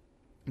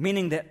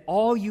 Meaning that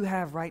all you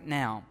have right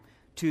now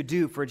to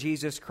do for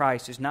Jesus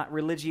Christ is not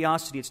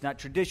religiosity, it's not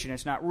tradition,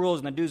 it's not rules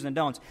and the do's and the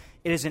don'ts.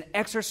 It is an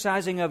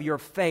exercising of your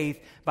faith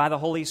by the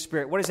Holy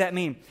Spirit. What does that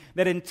mean?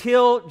 That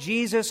until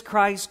Jesus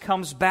Christ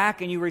comes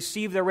back and you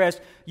receive the rest,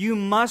 you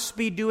must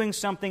be doing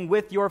something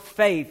with your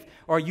faith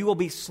or you will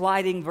be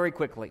sliding very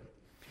quickly.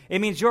 It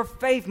means your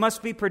faith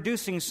must be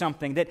producing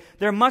something, that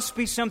there must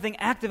be something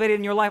activated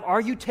in your life. Are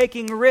you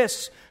taking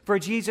risks for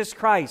Jesus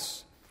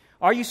Christ?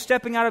 Are you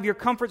stepping out of your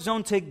comfort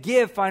zone to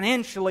give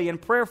financially and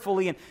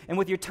prayerfully and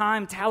with your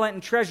time, talent,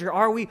 and treasure?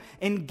 Are we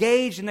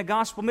engaged in the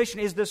gospel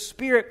mission? Is the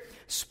Spirit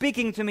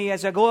speaking to me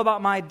as I go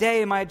about my day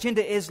and my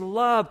agenda? Is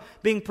love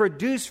being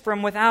produced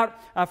from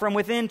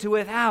within to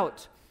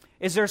without?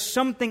 Is there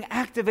something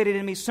activated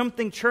in me,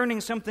 something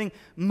churning, something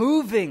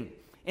moving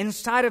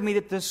inside of me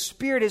that the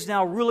Spirit is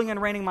now ruling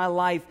and reigning my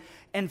life?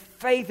 And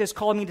faith is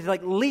calling me to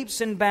take leaps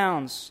and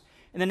bounds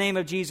in the name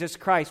of Jesus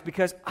Christ,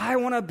 because I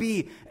want to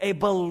be a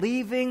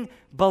believing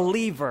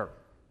believer.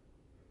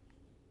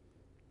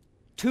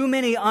 Too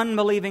many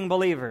unbelieving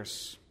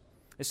believers.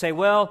 They say,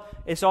 well,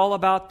 it's all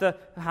about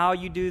how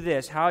you do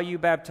this, how you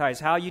baptize,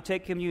 how you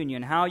take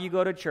communion, how you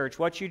go to church,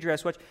 what you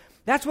dress.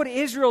 That's what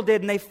Israel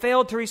did, and they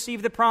failed to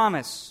receive the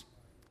promise.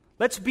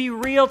 Let's be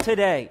real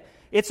today.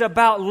 It's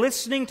about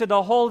listening to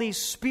the Holy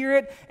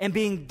Spirit and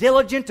being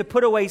diligent to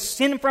put away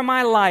sin from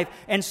my life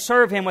and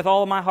serve Him with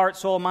all of my heart,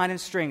 soul, mind, and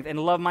strength, and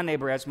love my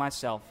neighbor as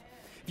myself.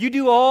 If you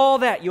do all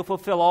that, you'll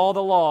fulfill all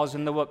the laws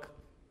in the book.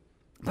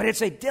 But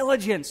it's a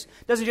diligence.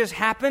 It doesn't just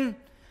happen.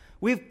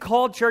 We've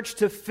called church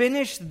to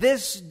finish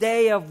this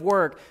day of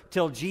work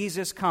till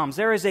Jesus comes.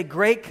 There is a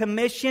great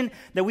commission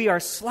that we are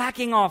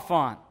slacking off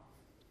on.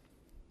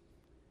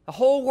 The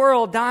whole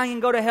world dying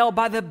and go to hell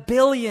by the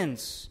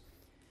billions.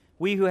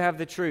 We who have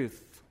the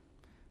truth,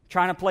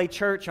 trying to play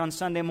church on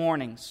Sunday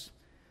mornings,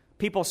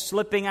 people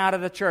slipping out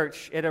of the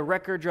church at a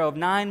record drove.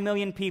 9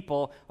 million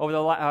people,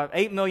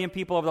 8 million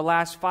people over the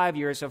last 5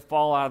 years have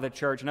fallen out of the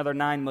church. Another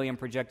 9 million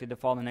projected to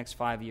fall in the next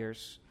 5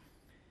 years.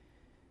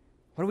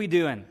 What are we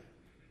doing?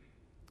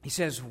 He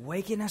says,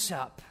 waking us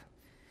up.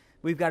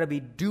 We've got to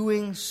be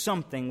doing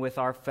something with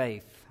our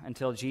faith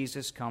until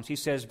Jesus comes. He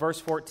says,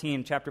 verse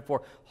 14, chapter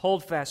 4,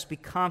 hold fast, be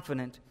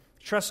confident,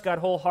 trust God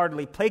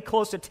wholeheartedly, pay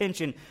close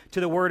attention to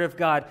the Word of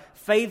God.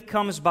 Faith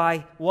comes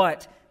by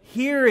what?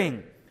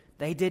 Hearing.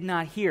 They did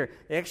not hear.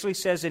 It actually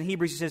says in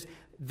Hebrews, it says,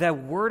 the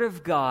Word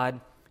of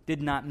God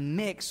did not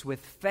mix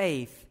with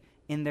faith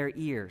in their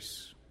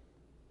ears.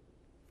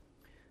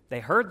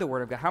 They heard the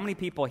Word of God. How many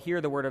people hear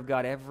the Word of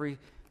God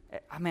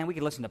we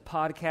could listen to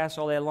podcasts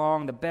all day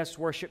long, the best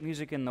worship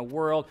music in the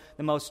world,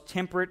 the most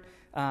temperate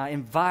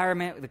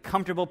environment, the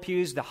comfortable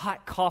pews, the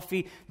hot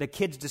coffee, the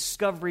kids'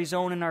 discovery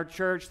zone in our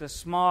church, the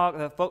smog,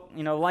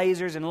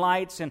 lasers and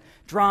lights and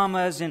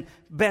dramas and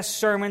best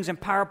sermons and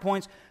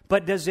PowerPoints.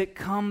 But does it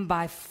come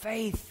by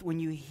faith when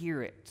you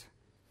hear it?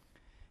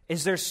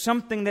 Is there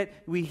something that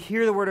we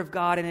hear the Word of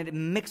God and it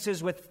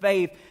mixes with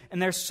faith,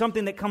 and there's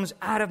something that comes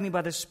out of me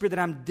by the Spirit that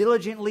I'm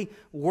diligently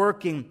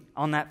working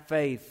on that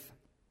faith?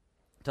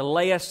 To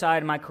lay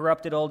aside my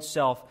corrupted old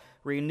self,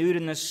 renewed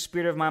in the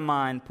spirit of my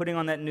mind, putting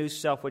on that new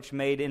self which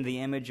made in the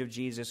image of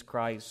Jesus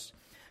Christ.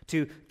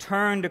 To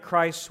turn to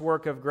Christ's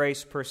work of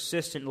grace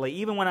persistently,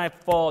 even when I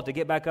fall, to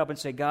get back up and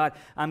say, God,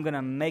 I'm going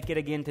to make it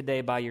again today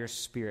by your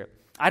Spirit.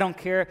 I don't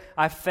care,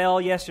 I fell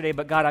yesterday,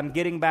 but God, I'm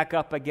getting back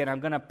up again. I'm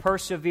going to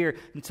persevere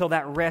until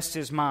that rest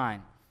is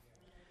mine.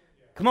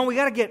 Come on, we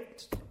got to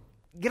get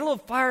a little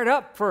fired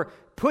up for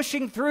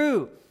pushing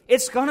through.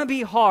 It's going to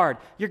be hard.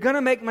 You're going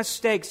to make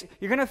mistakes.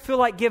 You're going to feel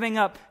like giving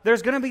up.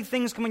 There's going to be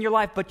things come in your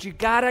life, but you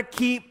got to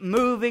keep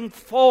moving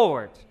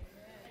forward.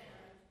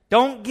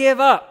 Don't give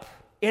up.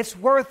 It's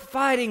worth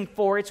fighting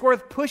for. It's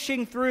worth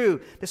pushing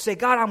through to say,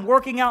 God, I'm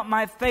working out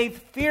my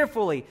faith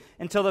fearfully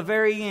until the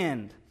very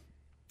end.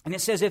 And it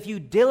says, if you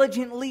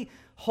diligently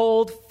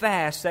hold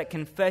fast that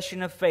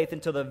confession of faith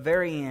until the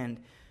very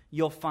end,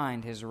 you'll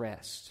find His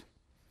rest.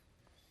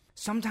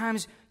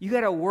 Sometimes you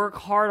got to work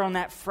hard on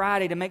that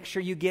Friday to make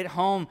sure you get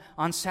home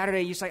on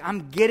Saturday. You say,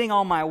 I'm getting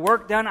all my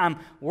work done. I'm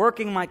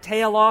working my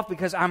tail off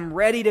because I'm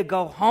ready to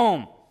go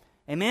home.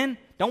 Amen?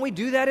 Don't we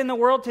do that in the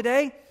world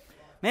today?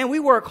 Man, we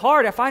work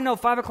hard. If I know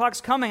 5 o'clock's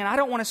coming and I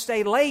don't want to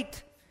stay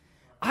late,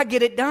 I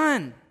get it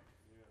done.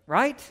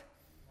 Right?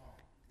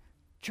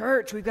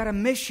 Church, we've got a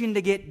mission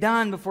to get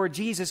done before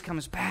Jesus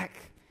comes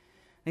back.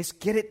 Let's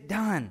get it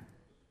done.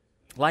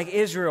 Like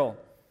Israel.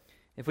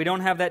 If we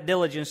don't have that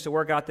diligence to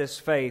work out this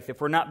faith,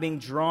 if we're not being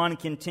drawn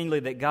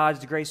continually that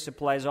God's grace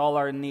supplies all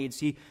our needs,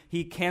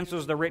 He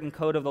cancels the written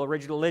code of the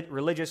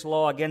religious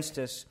law against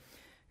us,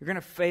 you're going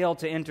to fail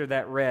to enter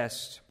that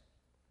rest.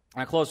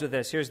 I'll close with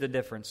this. Here's the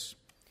difference.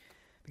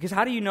 Because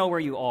how do you know where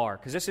you are?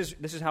 Because this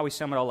is how we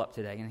sum it all up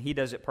today, and he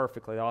does it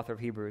perfectly, the author of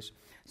Hebrews.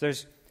 So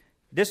there's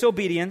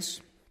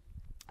disobedience,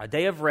 a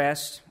day of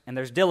rest, and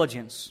there's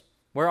diligence.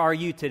 Where are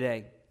you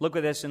today? Look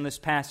at this in this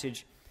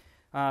passage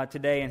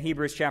today in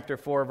Hebrews chapter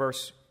 4,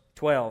 verse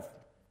 12.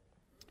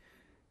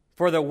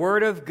 For the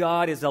word of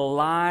God is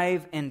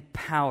alive and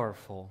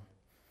powerful.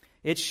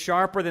 It's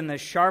sharper than the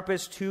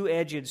sharpest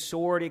two-edged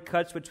sword. It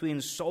cuts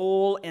between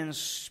soul and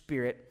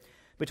spirit,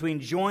 between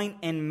joint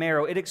and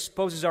marrow. It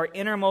exposes our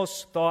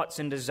innermost thoughts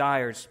and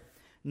desires.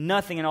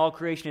 Nothing in all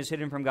creation is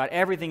hidden from God.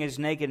 Everything is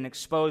naked and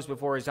exposed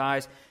before His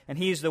eyes, and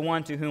He's the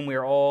one to whom we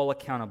are all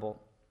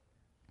accountable.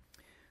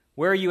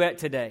 Where are you at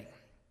today?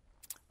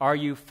 Are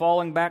you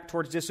falling back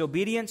towards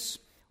disobedience?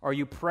 Or are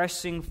you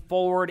pressing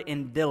forward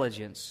in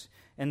diligence?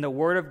 And the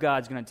Word of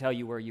God is going to tell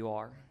you where you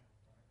are.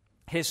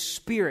 His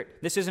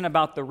Spirit, this isn't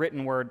about the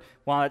written Word,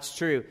 while it's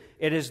true.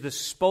 It is the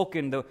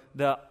spoken,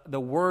 the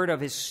Word of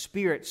His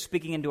Spirit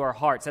speaking into our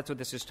hearts. That's what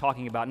this is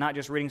talking about, not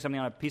just reading something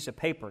on a piece of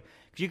paper.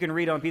 Because you can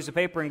read on a piece of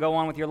paper and go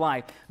on with your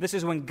life. This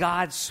is when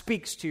God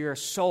speaks to your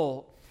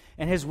soul.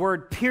 And His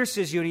Word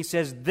pierces you and He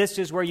says, this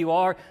is where you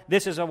are.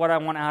 This is what I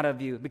want out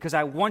of you. Because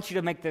I want you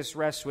to make this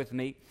rest with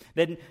me.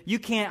 That you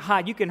can't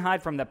hide. You can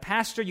hide from the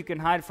pastor. You can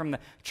hide from the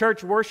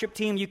church worship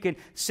team. You can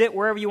sit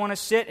wherever you want to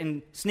sit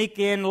and sneak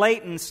in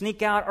late and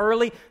sneak out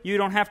early. You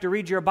don't have to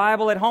read your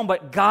Bible at home.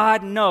 But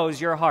God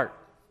knows your heart.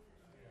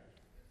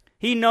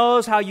 He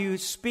knows how you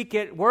speak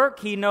at work.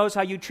 He knows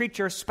how you treat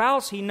your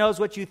spouse. He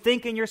knows what you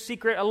think in your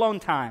secret alone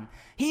time.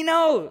 He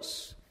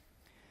knows.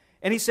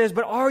 And He says,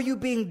 but are you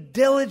being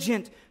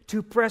diligent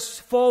to press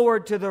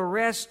forward to the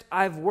rest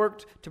I've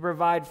worked to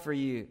provide for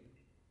you?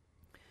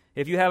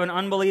 If you have an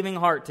unbelieving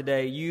heart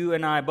today, you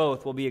and I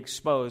both will be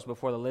exposed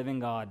before the living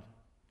God.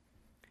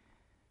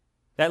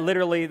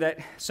 That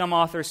some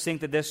authors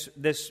think that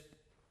this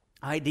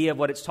idea of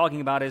what it's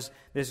talking about is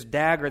this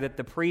dagger that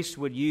the priest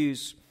would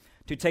use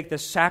to take the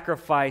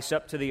sacrifice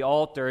up to the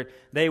altar.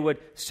 They would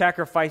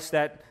sacrifice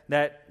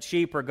that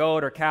sheep or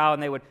goat or cow,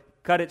 and they would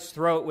cut its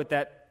throat with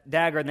that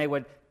dagger, and they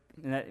would,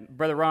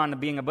 Brother Ron,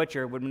 being a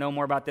butcher, would know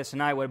more about this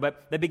than I would,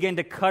 but they begin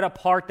to cut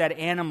apart that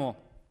animal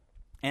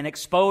and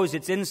expose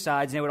its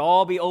insides, and it would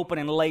all be open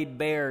and laid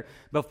bare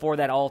before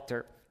that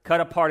altar. cut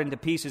apart into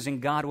pieces,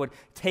 and God would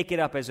take it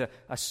up as a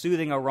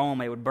soothing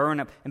aroma. It would burn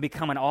up and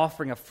become an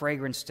offering of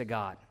fragrance to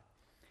God.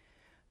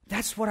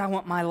 That's what I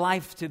want my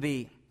life to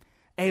be.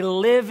 A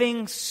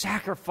living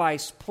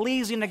sacrifice,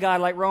 pleasing to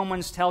God, like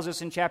Romans tells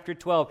us in chapter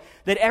 12,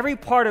 that every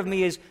part of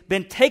me has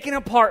been taken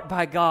apart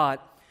by God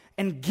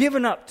and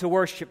given up to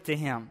worship to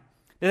Him.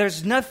 That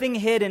there's nothing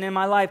hidden in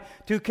my life,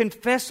 to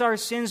confess our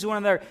sins to one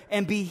another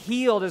and be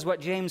healed, is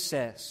what James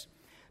says.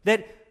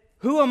 That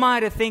who am I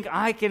to think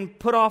I can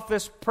put off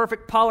this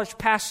perfect, polished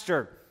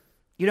pastor?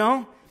 You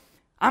know,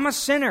 I'm a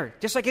sinner,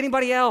 just like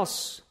anybody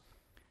else.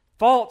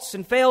 Faults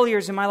and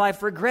failures in my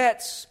life,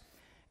 regrets,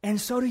 and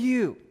so do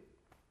you.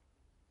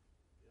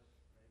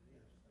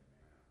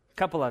 A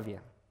couple of you.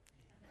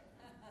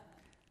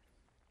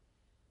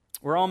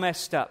 We're all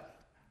messed up.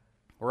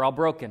 We're all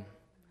broken.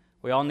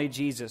 We all need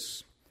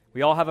Jesus.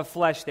 We all have a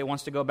flesh that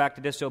wants to go back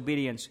to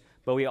disobedience,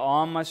 but we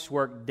all must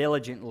work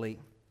diligently,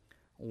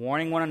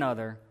 warning one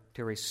another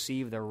to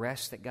receive the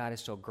rest that God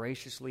has so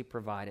graciously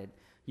provided.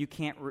 You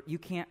can't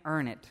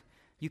earn it.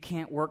 You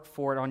can't work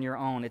for it on your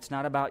own. It's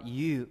not about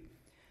you.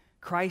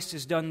 Christ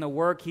has done the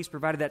work. He's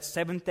provided that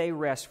seventh-day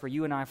rest for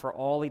you and I for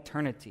all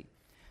eternity.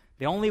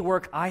 The only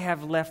work I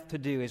have left to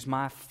do is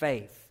my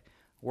faith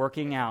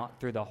working out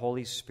through the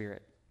Holy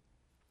Spirit,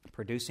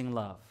 producing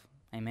love.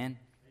 Amen?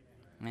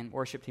 Amen.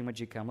 Worship team, would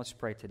you come? Let's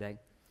pray today.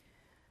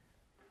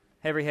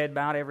 Every head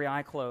bowed, every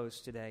eye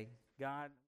closed today. God...